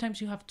times, sometimes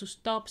you have to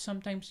stop.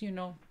 Sometimes, you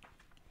know,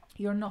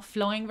 you're not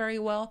flowing very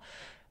well.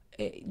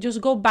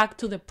 Just go back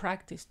to the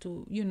practice,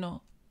 to, you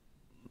know,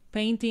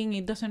 painting.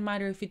 It doesn't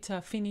matter if it's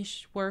a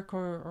finished work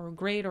or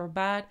great or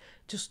bad.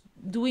 Just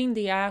doing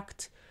the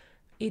act,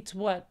 it's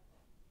what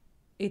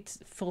it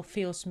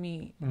fulfills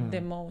me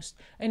the most.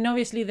 And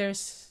obviously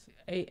there's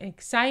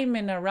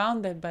excitement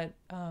around it, but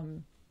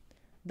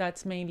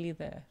that's mainly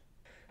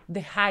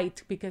the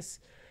height, because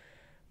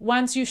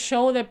once you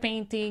show the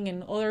painting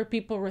and other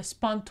people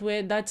respond to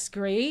it, that's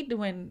great.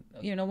 When,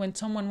 when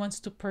someone wants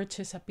to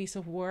purchase a piece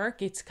of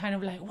work, it's kind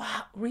of like,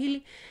 wow,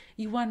 really?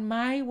 You want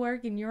my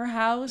work in your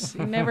house?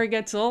 It never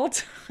gets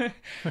old. Yeah.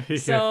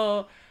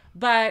 So,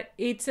 but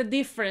it's a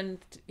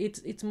different,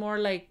 it's more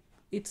like,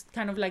 it's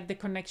kind of like the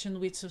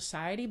connection with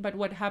society. But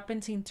what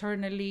happens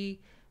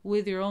internally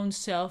with your own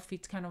self,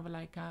 it's kind of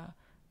like a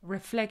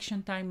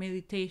reflection time,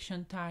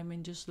 meditation time,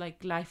 and just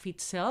like life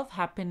itself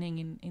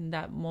happening in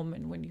that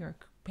moment when you're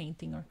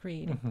painting or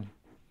creating.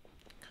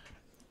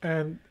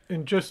 And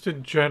just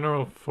in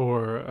general,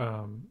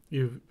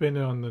 you've been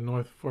on the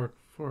North Fork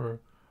for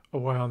a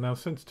while now,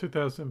 since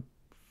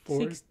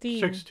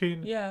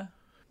 2016. Yeah.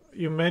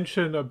 You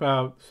mentioned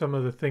about some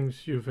of the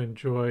things you've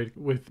enjoyed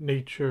with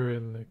nature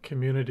and the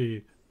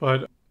community,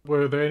 but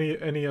were there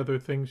any other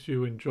things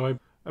you enjoyed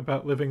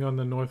about living on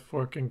the North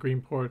Fork in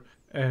Greenport,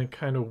 and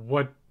kind of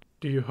what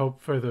do you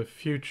hope for the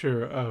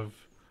future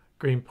of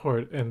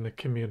Greenport and the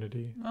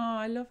community? Oh,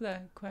 I love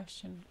that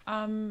question.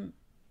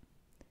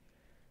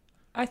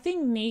 I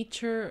think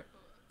nature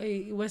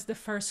was the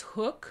first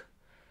hook,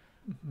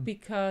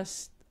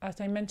 because, as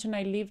I mentioned,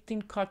 I lived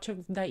in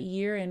Kochuk that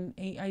year, and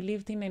I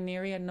lived in an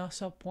area,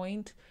 Nassau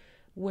Point,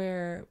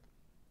 where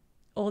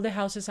all the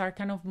houses are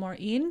kind of more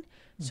in.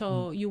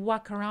 So you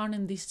walk around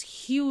in these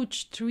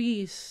huge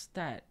trees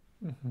that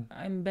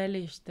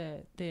embellish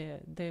the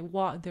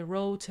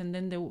roads, and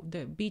then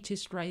the beach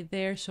is right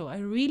there. So I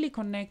really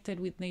connected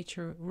with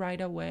nature right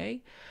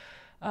away.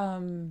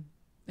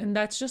 And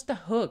that's just a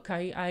hook.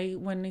 I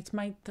when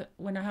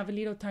I have a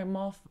little time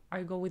off,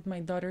 I go with my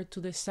daughter to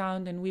the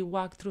sound and we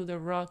walk through the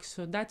rocks.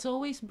 So that's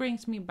always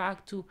brings me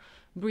back to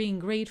being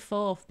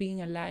grateful of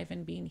being alive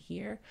and being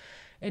here,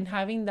 and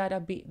having that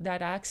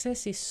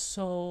access is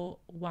so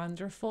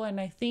wonderful. And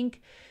I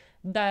think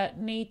that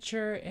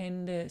nature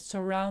and the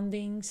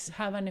surroundings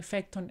have an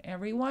effect on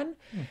everyone,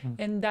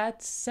 and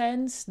that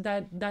sense,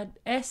 that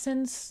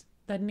essence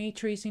that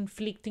nature is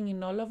inflicting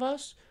in all of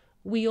us,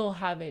 we all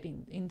have it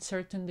in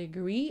certain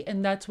degree,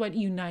 and that's what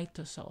unites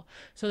us all.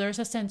 So there's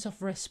a sense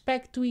of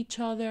respect to each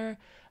other.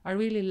 I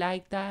really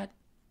like that.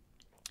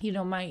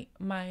 My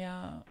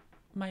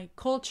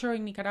culture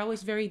in Nicaragua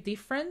is very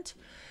different,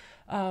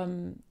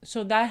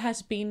 so that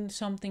has been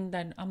something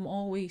that I'm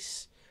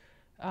always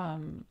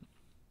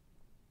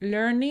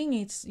learning.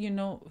 It's,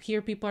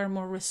 here people are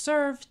more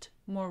reserved,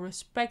 more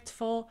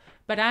respectful,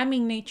 but I'm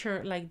in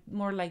nature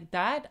more like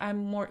that.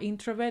 I'm more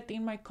introvert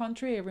in my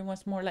country.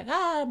 Everyone's more like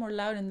more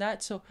loud and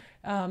that. So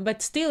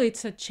but still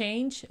it's a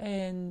change,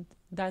 and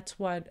that's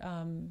what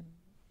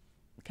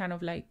kind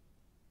of like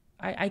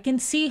I can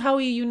see how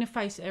it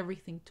unifies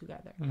everything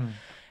together.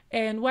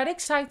 And what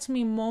excites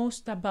me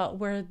most about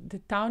where the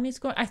town is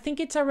going, I think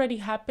it's already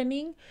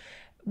happening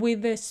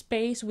with the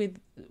space with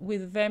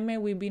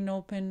VEME. We've been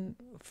open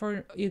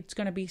for, it's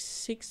gonna be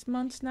 6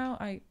 months now.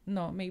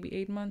 Maybe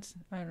 8 months.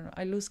 I don't know.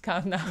 I lose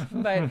count now.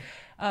 But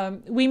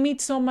we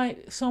meet so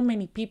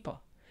many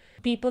people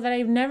that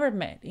I've never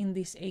met in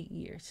these 8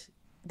 years.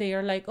 They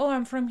are like, oh,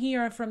 I'm from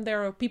here, I'm from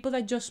there, or people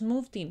that just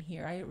moved in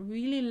here. I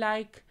really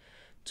like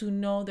to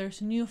know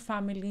there's new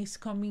families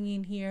coming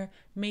in here,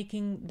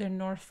 making the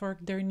North Fork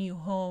their new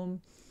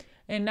home.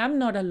 And I'm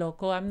not a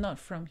local. I'm not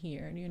from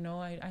here.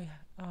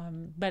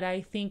 But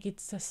I think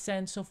it's a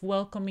sense of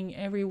welcoming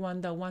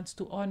everyone that wants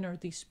to honor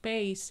this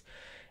space,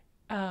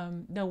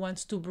 that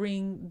wants to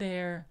bring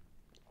their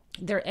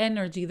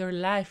energy, their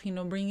life,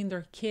 bringing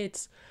their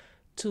kids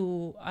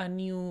to a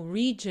new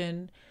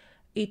region.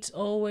 It's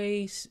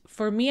always,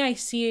 for me, I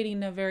see it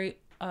in a very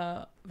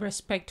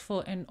respectful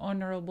and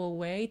honorable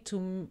way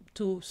to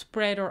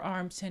spread our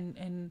arms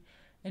and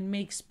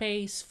make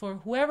space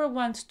for whoever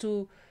wants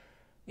to.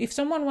 If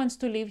someone wants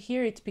to live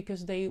here, it's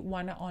because they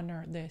want to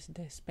honor the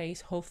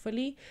space,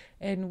 hopefully,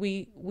 and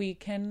we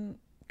can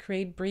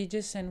create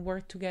bridges and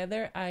work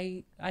together.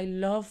 I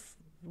love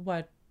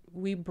what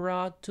we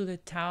brought to the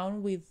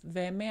town with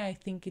VEME. I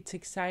think it's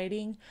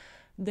exciting.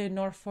 The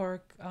North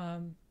Fork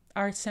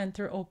Art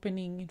Center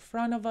opening in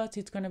front of us,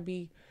 it's going to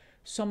be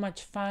so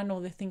much fun, all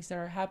the things that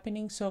are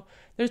happening. So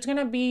there's going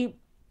to be,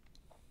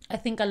 I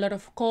think, a lot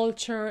of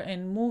culture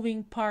and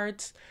moving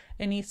parts,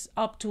 and it's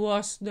up to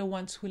us, the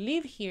ones who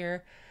live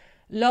here,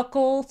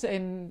 locals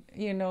and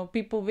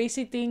people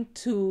visiting,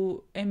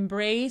 to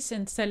embrace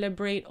and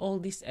celebrate all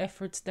these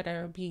efforts that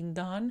are being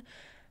done,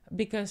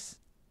 because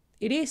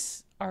it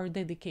is our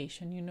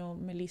dedication.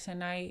 Melissa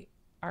and I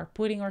are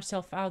putting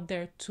ourselves out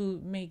there to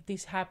make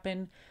this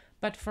happen,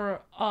 but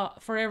for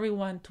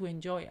everyone to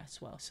enjoy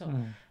as well. So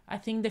I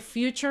think the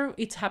future,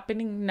 it's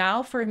happening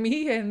now for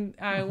me, and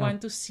I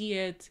want to see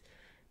it,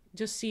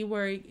 just see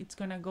where it's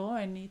gonna go,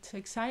 and it's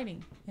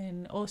exciting.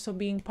 And also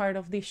being part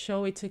of this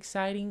show, it's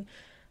exciting.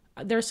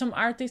 There's some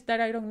artists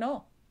that I don't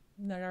know,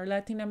 that are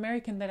Latin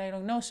American, that I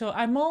don't know. So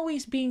I'm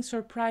always being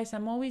surprised.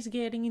 I'm always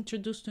getting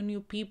introduced to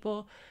new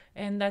people,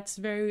 and that's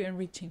very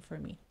enriching for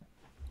me.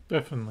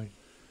 Definitely.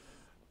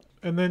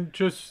 And then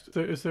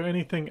is there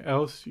anything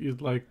else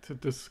you'd like to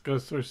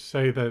discuss or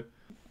say that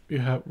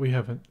we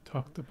haven't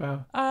talked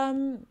about?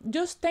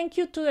 Just thank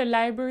you to the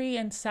library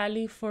and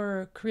Sally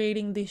for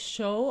creating this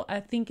show. I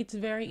think it's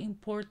very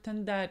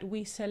important that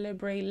we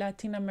celebrate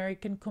Latin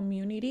American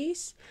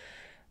communities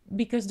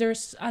because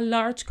there's a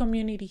large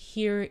community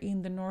here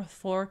in the North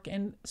Fork,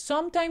 and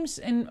sometimes,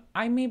 and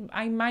I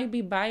might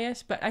be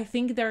biased, but I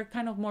think they're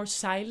kind of more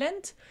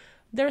silent.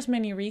 There's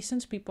many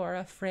reasons. People are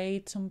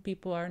afraid. Some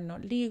people are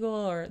not legal,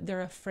 or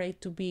they're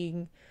afraid to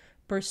being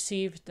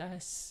perceived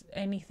as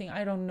anything.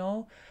 I don't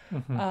know.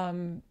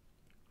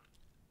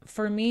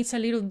 For me, it's a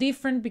little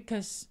different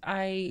because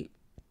I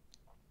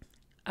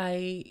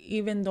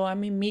even though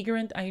I'm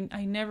immigrant,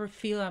 I never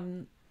feel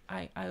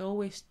I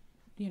always,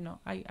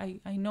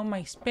 I know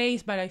my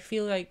space, but I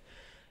feel like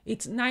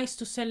it's nice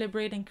to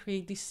celebrate and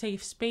create these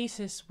safe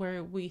spaces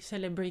where we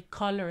celebrate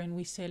color and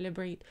we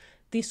celebrate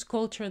this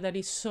culture that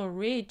is so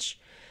rich,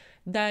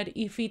 that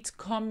if it's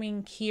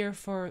coming here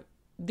for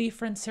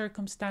different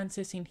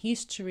circumstances in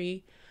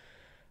history,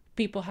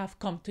 people have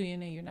come to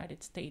the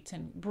United States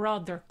and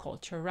brought their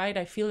culture, right?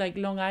 I feel like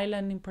Long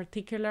Island in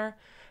particular,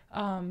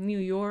 New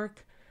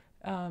York,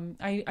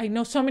 I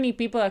know so many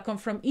people that come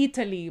from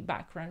Italy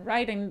background,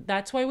 right? And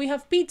that's why we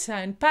have pizza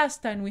and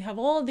pasta, and we have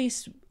all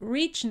this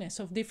richness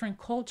of different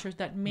cultures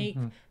that make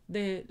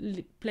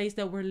the place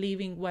that we're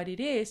living what it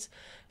is.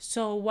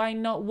 So why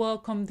not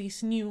welcome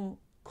this new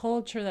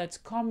culture that's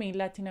coming,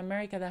 Latin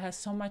America, that has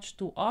so much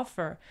to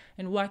offer,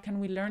 and what can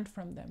we learn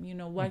from them?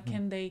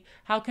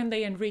 How can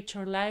they enrich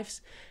our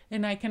lives?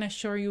 And I can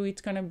assure you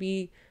it's going to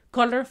be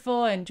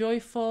colorful and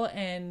joyful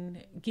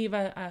and give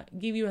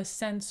you a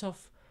sense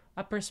of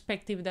a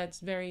perspective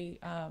that's very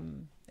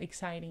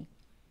exciting.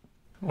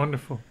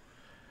 Wonderful.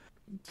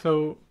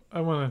 So I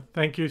want to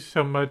thank you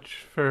so much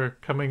for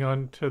coming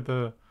on to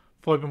the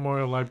Floyd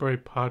Memorial Library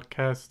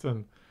podcast,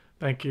 and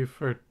thank you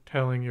for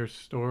telling your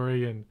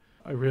story. And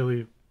I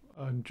really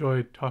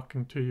enjoyed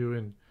talking to you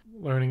and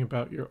learning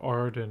about your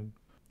art, and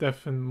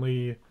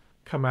definitely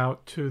come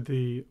out to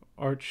the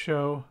art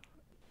show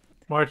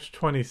March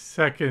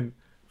 22nd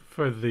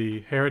for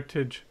the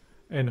Heritage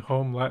and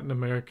Home Latin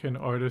American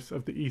Artists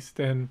of the East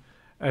End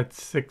at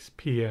 6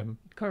 p.m.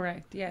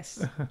 Correct,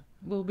 yes.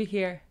 We'll be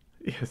here.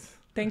 Yes.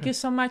 Thank you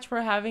so much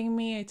for having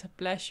me. It's a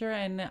pleasure,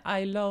 and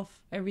I love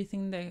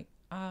everything the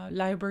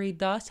library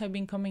does. I've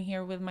been coming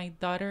here with my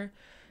daughter.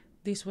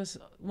 This was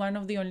one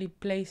of the only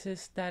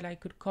places that I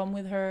could come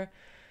with her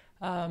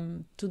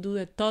to do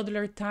the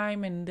toddler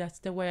time, and that's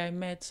the way I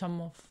met some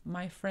of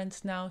my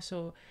friends now.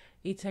 So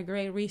it's a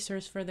great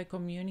resource for the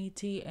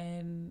community,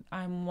 and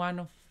I'm one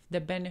of the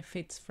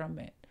benefits from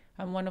it.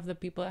 I'm one of the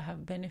people that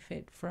have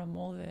benefit from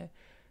all the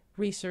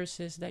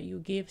resources that you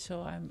give,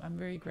 so I'm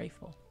very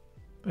grateful.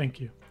 Thank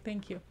you.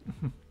 Thank you.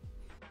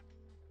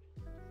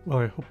 Well,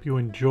 I hope you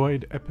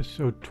enjoyed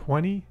episode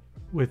 20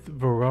 with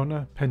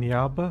Verona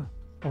Peñalba.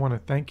 I want to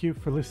thank you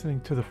for listening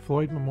to the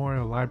Floyd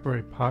Memorial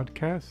Library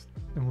podcast,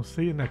 and we'll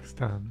see you next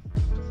time.